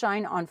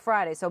sunshine on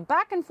Friday. So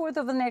back and forth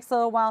over the next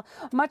little while,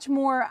 much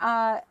more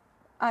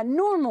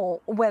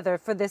normal weather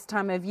for this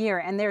time of year.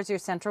 And there's your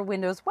Central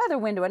Windows weather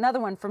window, another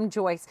one from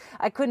Joyce.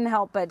 I couldn't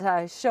help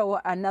but show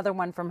another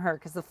one from her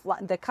because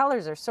the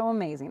colors are so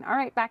amazing. All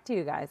right, back to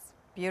you guys.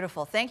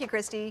 Beautiful. Thank you,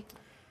 Christy.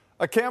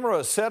 A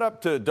camera set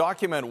up to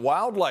document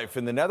wildlife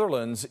in the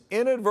Netherlands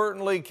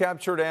inadvertently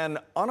captured an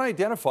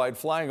unidentified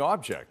flying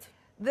object.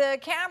 The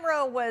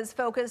camera was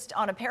focused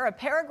on a pair of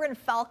peregrine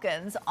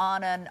falcons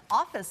on an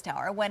office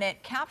tower when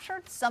it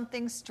captured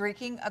something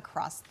streaking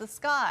across the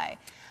sky.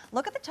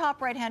 Look at the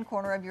top right-hand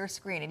corner of your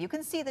screen, and you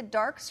can see the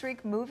dark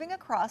streak moving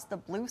across the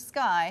blue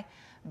sky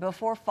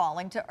before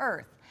falling to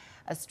Earth.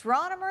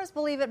 Astronomers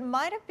believe it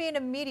might have been a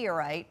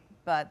meteorite,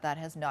 but that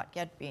has not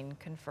yet been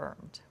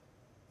confirmed.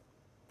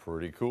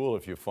 Pretty cool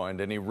if you find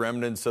any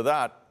remnants of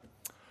that.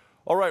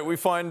 All right, we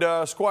find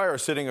Squire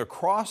sitting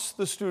across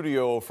the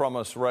studio from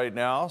us right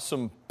now.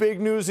 Some big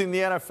news in the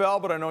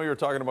NFL, but I know you're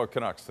talking about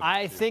Canucks today.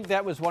 I think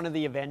that was one of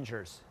the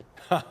Avengers.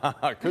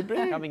 Could be.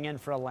 Coming in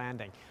for a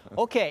landing.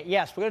 Okay,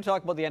 yes, we're going to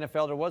talk about the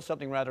NFL. There was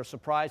something rather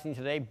surprising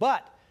today,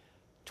 but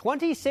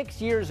 26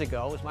 years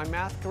ago, is my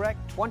math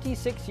correct?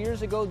 26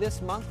 years ago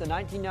this month, the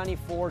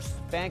 1994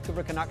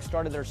 Vancouver Canucks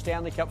started their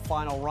Stanley Cup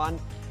final run,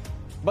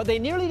 but they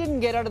nearly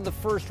didn't get out of the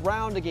first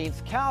round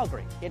against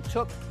Calgary. It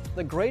took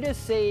the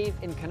greatest save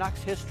in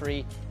Canucks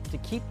history to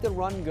keep the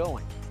run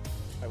going.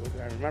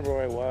 I remember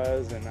where I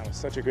was, and that was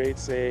such a great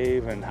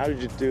save, and how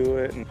did you do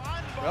it? And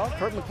well,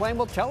 Kurt McLean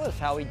will tell us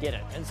how he did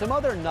it, and some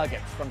other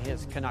nuggets from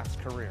his Canucks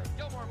career.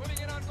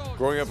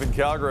 Growing up in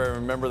Calgary, I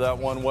remember that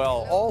one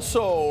well.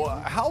 Also,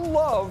 how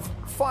love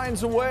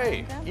finds a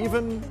way,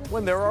 even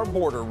when there are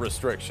border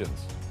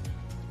restrictions.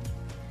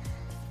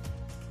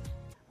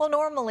 Well,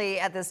 normally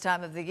at this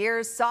time of the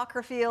year,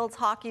 soccer fields,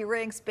 hockey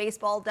rinks,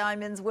 baseball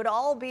diamonds would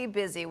all be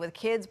busy with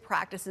kids'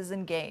 practices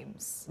and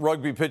games.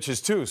 Rugby pitches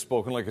too,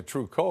 spoken like a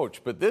true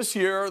coach. But this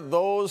year,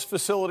 those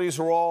facilities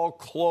are all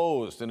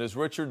closed. And as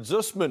Richard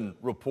Zussman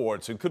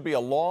reports, it could be a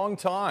long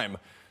time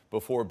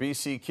before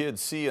BC kids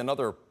see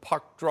another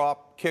puck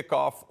drop,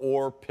 kickoff,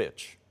 or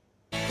pitch.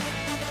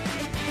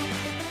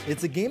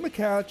 It's a game of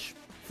catch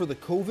for the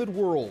COVID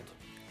world.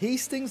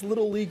 Hastings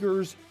Little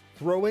Leaguers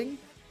throwing,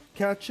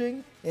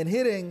 catching, and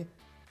hitting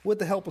with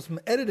the help of some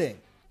editing,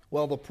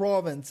 while the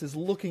province is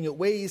looking at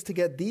ways to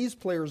get these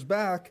players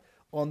back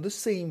on the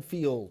same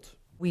field.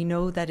 We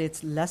know that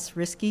it's less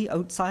risky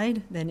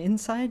outside than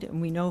inside,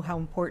 and we know how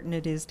important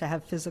it is to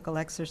have physical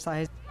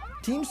exercise.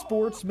 Team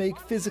sports make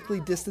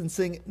physically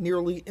distancing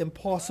nearly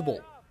impossible.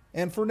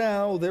 And for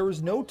now, there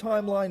is no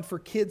timeline for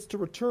kids to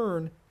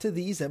return to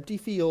these empty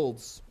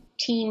fields.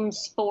 Team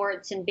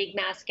sports and big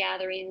mass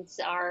gatherings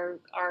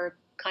are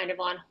kind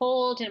of on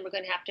hold, and we're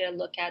going to have to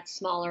look at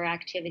smaller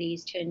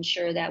activities to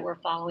ensure that we're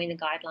following the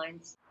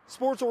guidelines.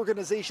 Sports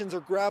organizations are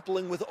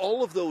grappling with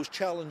all of those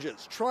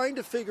challenges, trying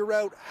to figure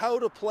out how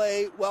to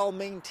play while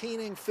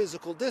maintaining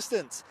physical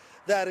distance.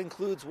 That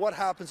includes what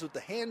happens with the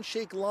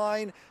handshake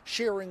line,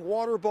 sharing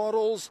water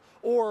bottles,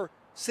 or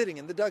sitting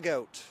in the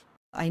dugout.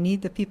 I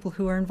need the people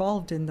who are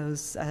involved in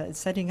those,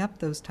 setting up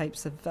those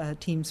types of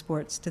team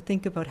sports to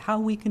think about how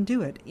we can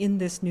do it in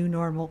this new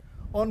normal.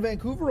 On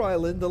Vancouver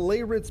Island, the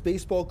Leyritz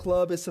Baseball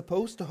Club is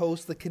supposed to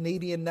host the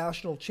Canadian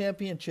National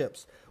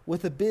Championships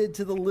with a bid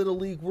to the Little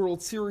League World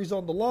Series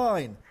on the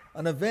line,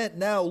 an event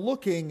now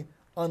looking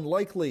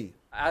unlikely.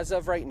 As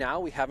of right now,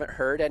 we haven't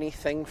heard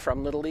anything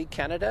from Little League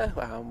Canada.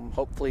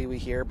 Hopefully we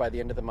hear by the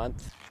end of the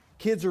month.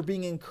 Kids are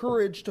being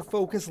encouraged to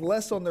focus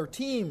less on their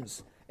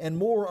teams and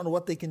more on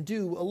what they can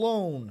do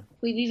alone.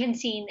 We've even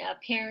seen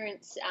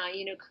parents,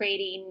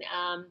 creating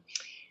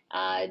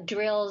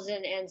drills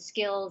and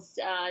skills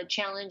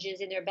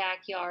challenges in their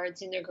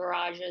backyards, in their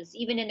garages,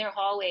 even in their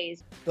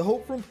hallways. The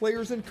hope from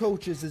players and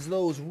coaches is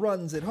those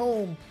runs at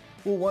home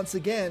will once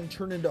again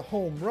turn into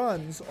home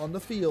runs on the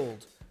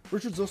field.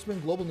 Richard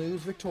Zussman, Global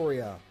News,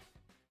 Victoria.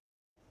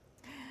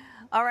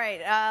 All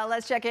right,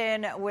 let's check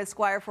in with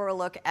Squire for a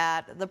look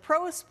at the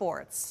pro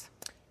sports.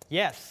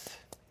 Yes,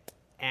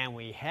 and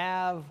we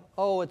have,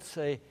 it's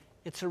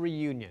a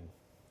reunion.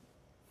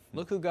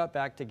 Look who got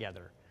back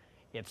together.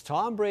 It's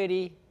Tom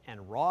Brady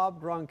and Rob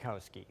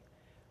Gronkowski.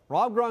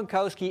 Rob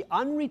Gronkowski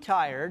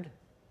unretired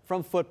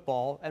from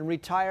football and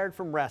retired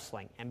from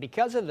wrestling. And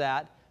because of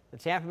that, the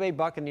Tampa Bay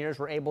Buccaneers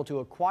were able to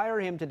acquire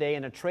him today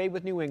in a trade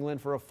with New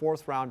England for a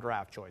fourth-round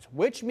draft choice,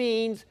 which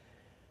means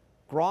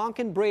Gronk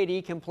and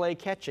Brady can play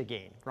catch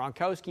again.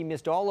 Gronkowski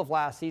missed all of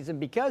last season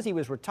because he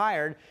was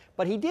retired,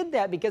 but he did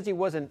that because he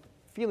wasn't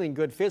feeling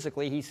good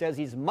physically. He says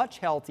he's much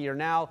healthier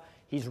now.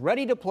 He's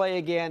ready to play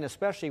again,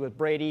 especially with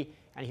Brady,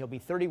 and he'll be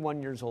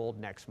 31 years old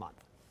next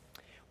month.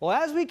 Well,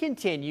 as we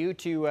continue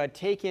to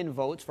take in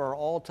votes for our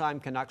all-time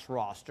Canucks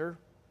roster,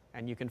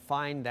 and you can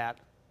find that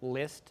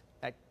list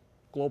at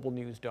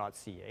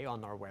globalnews.ca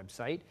on our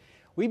website,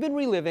 we've been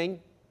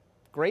reliving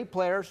great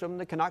players from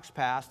the Canucks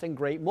past and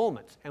great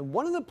moments. And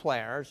one of the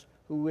players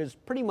who is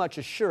pretty much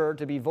assured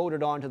to be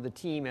voted onto the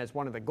team as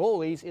one of the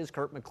goalies is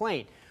Kurt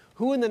McLean,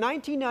 who in the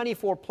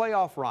 1994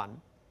 playoff run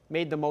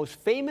made the most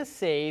famous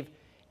save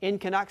in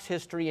Canucks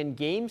history in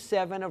Game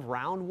 7 of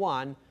Round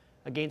 1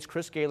 against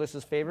Chris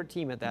Galis' favorite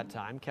team at that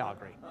time,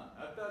 Calgary.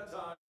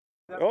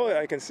 Oh,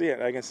 I can see it.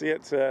 I can see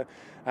it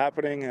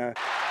happening. Roberts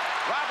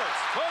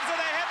moves it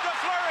ahead to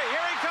Fleury.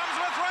 Here he comes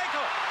with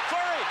Reichel.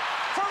 Fleury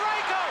for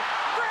Reichel.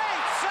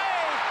 Great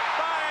save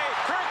by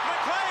Kurt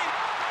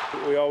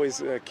McLean. We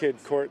always kid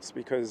Courts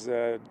because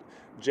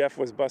Jeff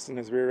was busting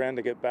his rear end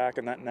to get back,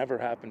 and that never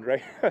happened,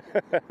 right?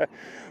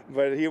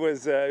 But he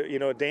was,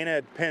 Dana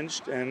had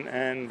pinched,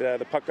 and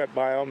the puck got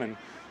by him, and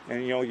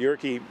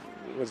Jyrki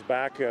was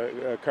back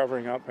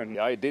covering up. And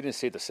I didn't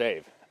see the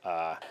save.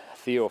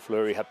 Theo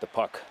Fleury had the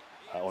puck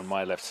on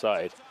my left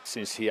side,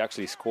 since he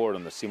actually scored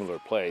on a similar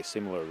play,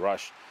 similar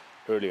rush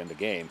early in the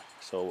game.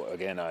 So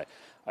again, I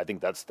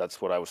think that's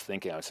what I was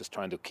thinking. I was just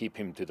trying to keep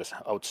him to the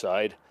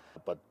outside.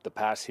 But the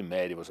pass he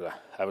made,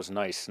 that was a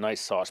nice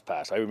sauce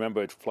pass. I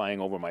remember it flying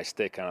over my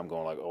stick, and I'm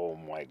going like, oh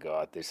my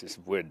God,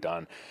 we're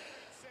done.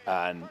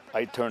 And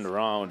I turned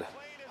around,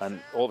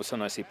 and all of a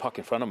sudden I see puck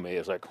in front of me. I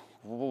was like,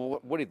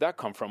 where did that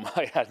come from?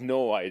 I had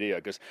no idea,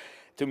 because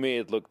to me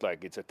it looked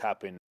like it's a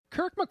tap-in.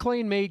 Kirk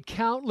McLean made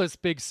countless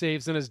big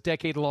saves in his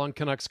decade-long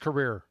Canucks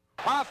career.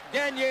 Off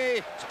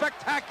Gagner,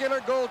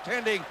 spectacular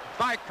goaltending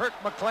by Kirk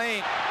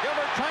McLean.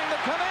 Gilbert trying to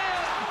come in.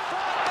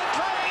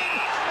 McLean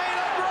made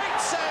a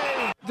great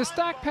save. The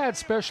stack pad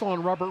special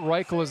on Robert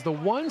Reichel is the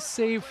one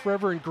save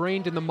forever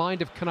ingrained in the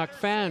mind of Canuck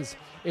fans.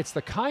 It's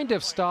the kind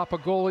of stop a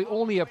goalie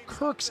only of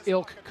Kirk's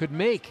ilk could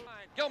make.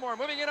 Gilmore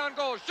moving in on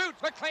goal,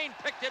 shoots, McLean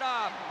picked it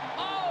off.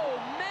 Oh,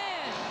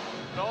 man!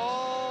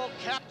 No,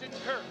 Captain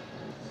Kirk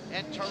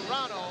and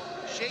Toronto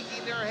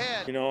shaking their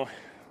head.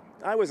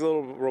 I was a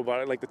little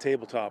robotic, like the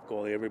tabletop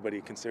goalie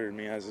everybody considered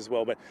me as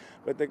well. But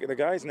the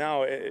guys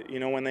now,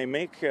 when they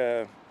make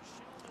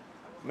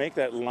make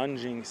that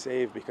lunging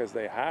save because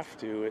they have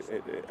to,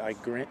 I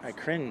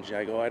cringe.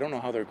 I go, I don't know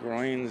how their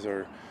groins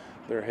or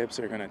their hips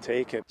are going to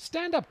take it.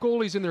 Stand-up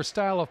goalies in their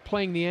style of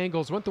playing the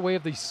angles went the way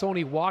of the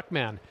Sony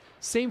Walkman.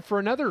 Same for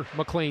another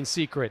McLean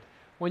secret,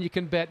 when you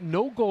can bet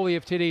no goalie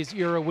of today's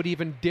era would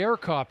even dare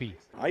copy.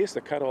 I used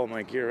to cut all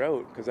my gear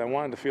out because I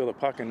wanted to feel the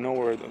puck and know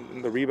where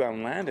the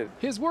rebound landed.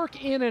 His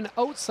work in and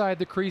outside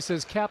the crease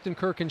has Captain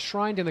Kirk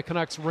enshrined in the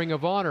Canucks Ring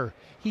of Honor.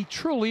 He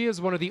truly is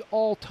one of the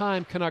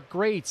all-time Canuck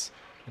greats.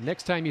 And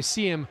next time you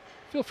see him,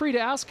 feel free to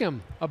ask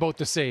him about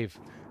the save.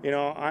 You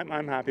know,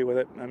 I'm happy with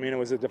it. I mean, it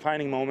was a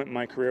defining moment in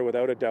my career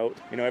without a doubt.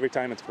 You know, every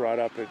time it's brought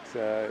up, it's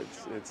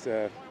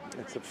a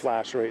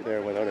flash right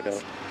there without a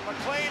doubt.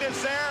 McLean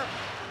is there.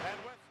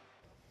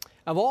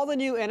 Of all the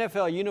new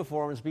NFL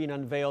uniforms being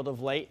unveiled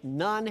of late,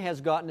 none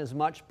has gotten as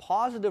much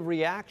positive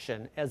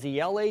reaction as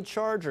the LA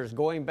Chargers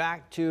going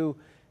back to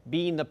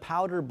being the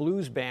powder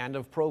blues band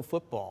of pro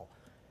football.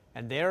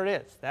 And there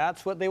it is.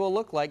 That's what they will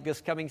look like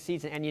this coming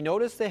season. And you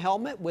notice the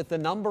helmet with the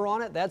number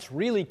on it? That's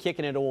really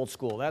kicking it old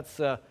school. That's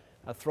a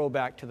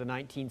throwback to the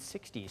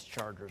 1960s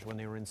Chargers when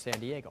they were in San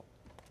Diego.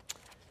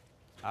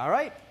 All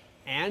right.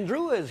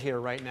 Andrew is here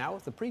right now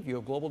with the preview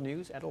of Global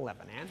News at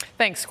 11. Ann?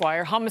 Thanks,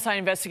 Squire. Homicide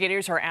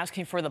investigators are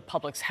asking for the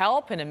public's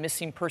help in a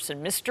missing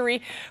person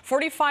mystery.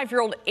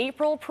 45-year-old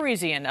April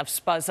Parisian of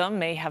Spuzzum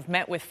may have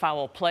met with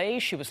foul play.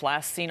 She was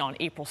last seen on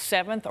April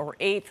 7th or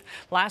 8th.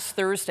 Last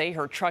Thursday,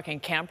 her truck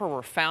and camper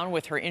were found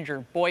with her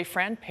injured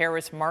boyfriend,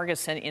 Paris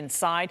Margeson,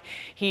 inside.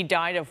 He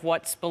died of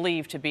what's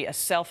believed to be a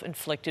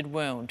self-inflicted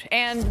wound.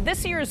 And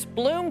this year's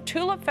Bloom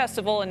Tulip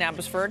Festival in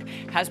Abbotsford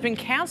has been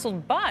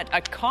canceled, but a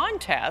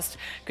contest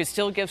could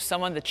still give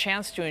someone the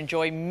chance to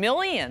enjoy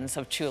millions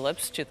of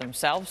tulips to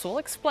themselves. We'll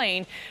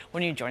explain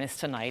when you join us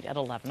tonight at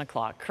 11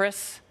 o'clock.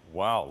 Chris?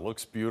 Wow,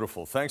 looks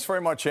beautiful. Thanks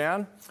very much,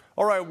 Ann.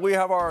 All right, we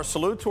have our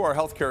salute to our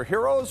healthcare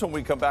heroes when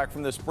we come back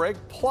from this break,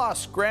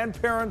 plus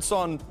grandparents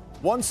on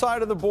one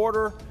side of the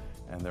border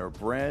and their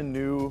brand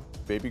new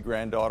baby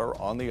granddaughter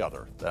on the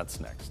other. That's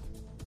next.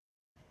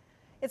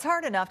 It's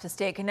hard enough to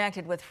stay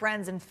connected with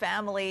friends and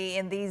family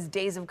in these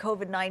days of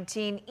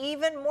COVID-19,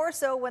 even more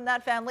so when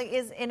that family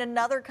is in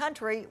another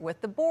country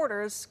with the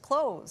borders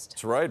closed.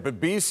 That's right, but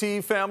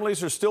BC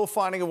families are still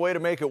finding a way to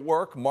make it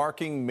work,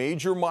 marking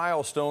major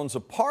milestones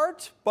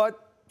apart,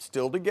 but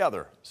still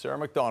together. Sarah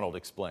McDonald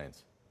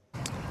explains.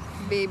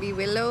 Baby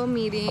Willow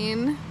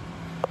meeting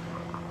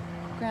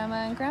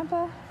Grandma and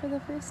Grandpa for the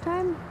first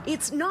time.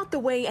 It's not the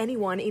way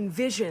anyone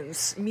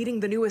envisions meeting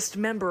the newest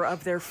member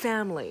of their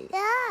family.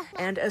 Yeah.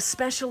 And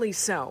especially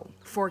so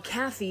for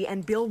Kathy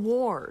and Bill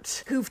Ward,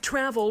 who've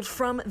traveled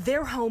from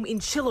their home in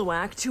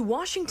Chilliwack to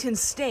Washington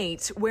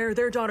State, where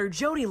their daughter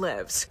Jody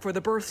lives, for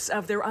the births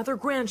of their other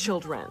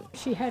grandchildren.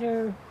 She had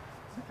her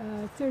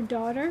third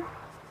daughter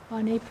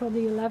on April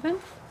the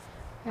 11th,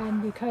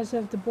 and because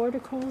of the border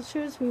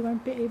closures, we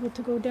weren't able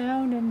to go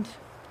down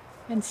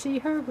and see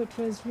her, which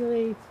was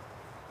really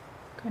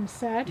kind of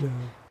sad. Yeah.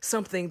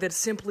 Something that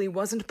simply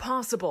wasn't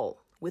possible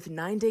with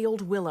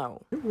 9-day-old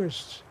Willow. It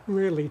was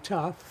really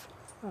tough.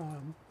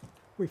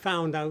 We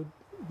found out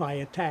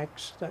via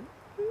text that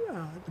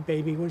the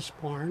baby was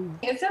born.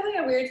 It's definitely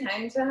a weird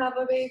time to have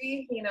a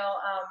baby, you know.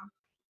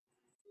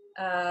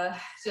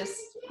 Just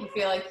you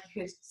feel like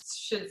you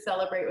should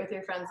celebrate with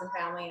your friends and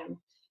family, and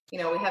you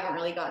know, we haven't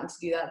really gotten to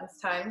do that this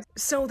time.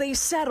 So they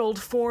settled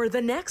for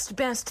the next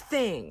best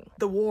thing.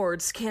 The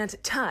Wards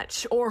can't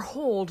touch or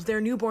hold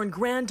their newborn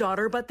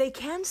granddaughter, but they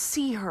can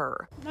see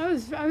her. I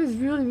was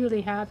really,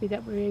 really happy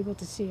that we were able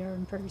to see her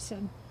in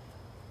person.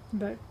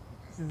 But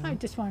I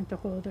just wanted to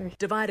hold her.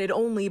 Divided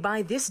only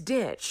by this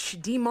ditch,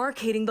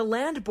 demarcating the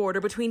land border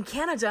between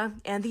Canada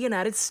and the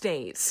United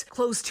States.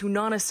 Closed to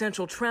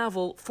non-essential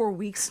travel for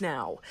weeks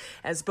now,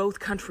 as both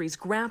countries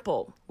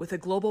grapple with a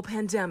global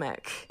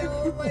pandemic.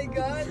 Oh my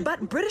God.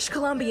 But British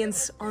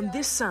Columbians on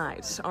this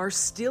side are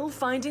still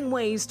finding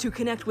ways to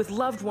connect with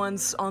loved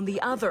ones on the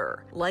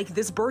other, like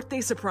this birthday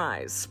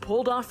surprise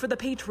pulled off for the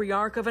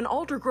patriarch of an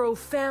Aldergrove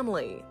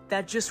family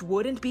that just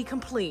wouldn't be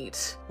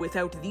complete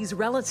without these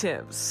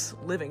relatives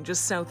living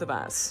just south of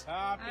us.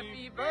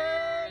 Happy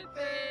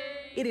birthday!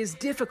 It is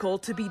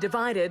difficult to be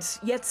divided,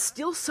 yet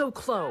still so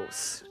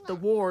close. The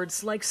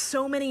Wards, like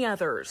so many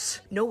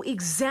others, know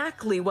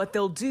exactly what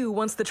they'll do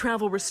once the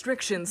travel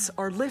restrictions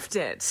are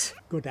lifted.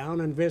 Go down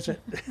and visit.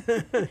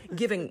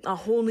 Giving a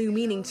whole new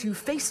meaning to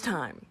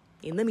FaceTime.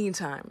 In the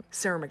meantime,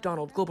 Sarah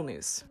McDonald, Global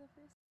News.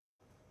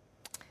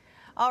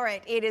 All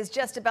right, it is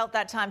just about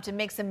that time to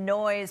make some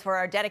noise for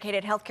our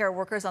dedicated healthcare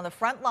workers on the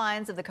front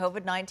lines of the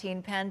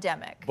COVID-19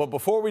 pandemic. But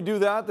before we do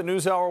that, the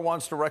NewsHour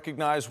wants to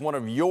recognize one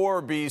of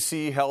your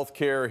BC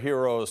healthcare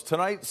heroes.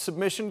 Tonight's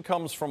submission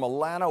comes from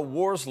Alana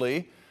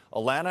Worsley.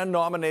 Alana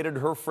nominated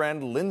her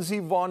friend Lindsay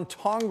Von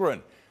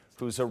Tongren,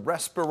 who's a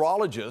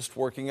respirologist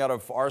working out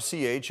of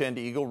RCH and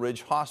Eagle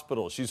Ridge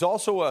Hospital. She's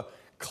also a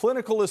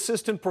clinical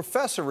assistant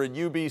professor at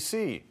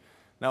UBC.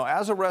 Now,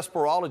 as a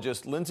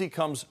respirologist, Lindsay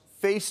comes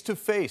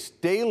face-to-face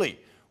daily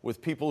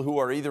with people who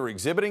are either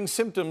exhibiting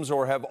symptoms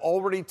or have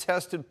already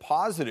tested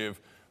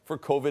positive for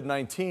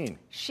COVID-19.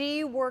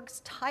 She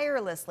works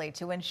tirelessly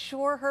to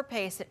ensure her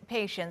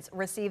patients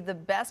receive the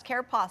best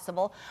care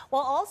possible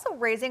while also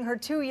raising her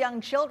 2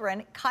 young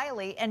children,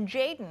 Kylie and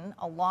Jaden,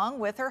 along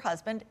with her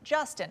husband,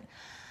 Justin.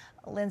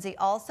 Lindsay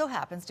also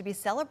happens to be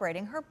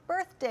celebrating her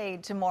birthday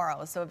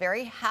tomorrow, so a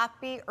very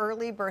happy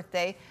early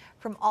birthday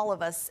from all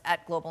of us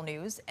at Global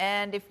News.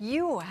 And if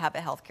you have a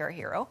healthcare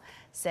hero,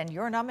 send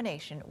your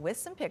nomination with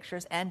some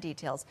pictures and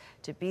details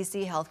to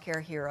BC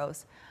Healthcare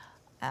Heroes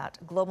at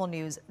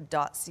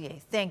globalnews.ca.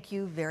 Thank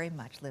you very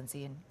much,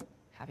 Lindsay, and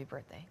happy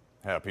birthday.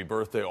 Happy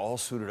birthday, all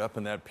suited up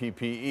in that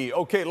PPE.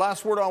 Okay,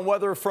 last word on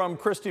weather from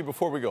Christy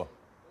before we go.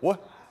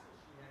 What?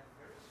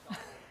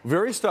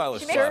 Very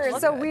stylish. Sure,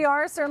 so we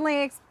are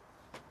certainly...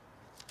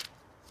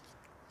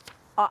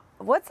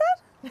 what's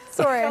that?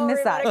 Sorry, I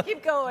missed that.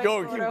 Keep going.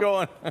 Keep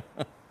going.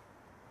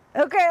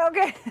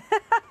 Okay.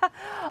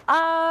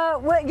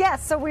 Well,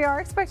 yes, so we are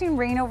expecting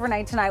rain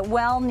overnight tonight.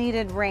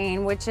 Well-needed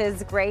rain, which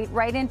is great,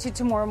 right into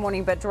tomorrow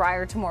morning, but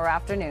drier tomorrow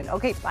afternoon.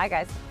 Okay, bye,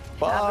 guys.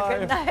 Bye. Have a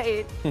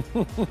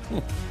good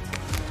night.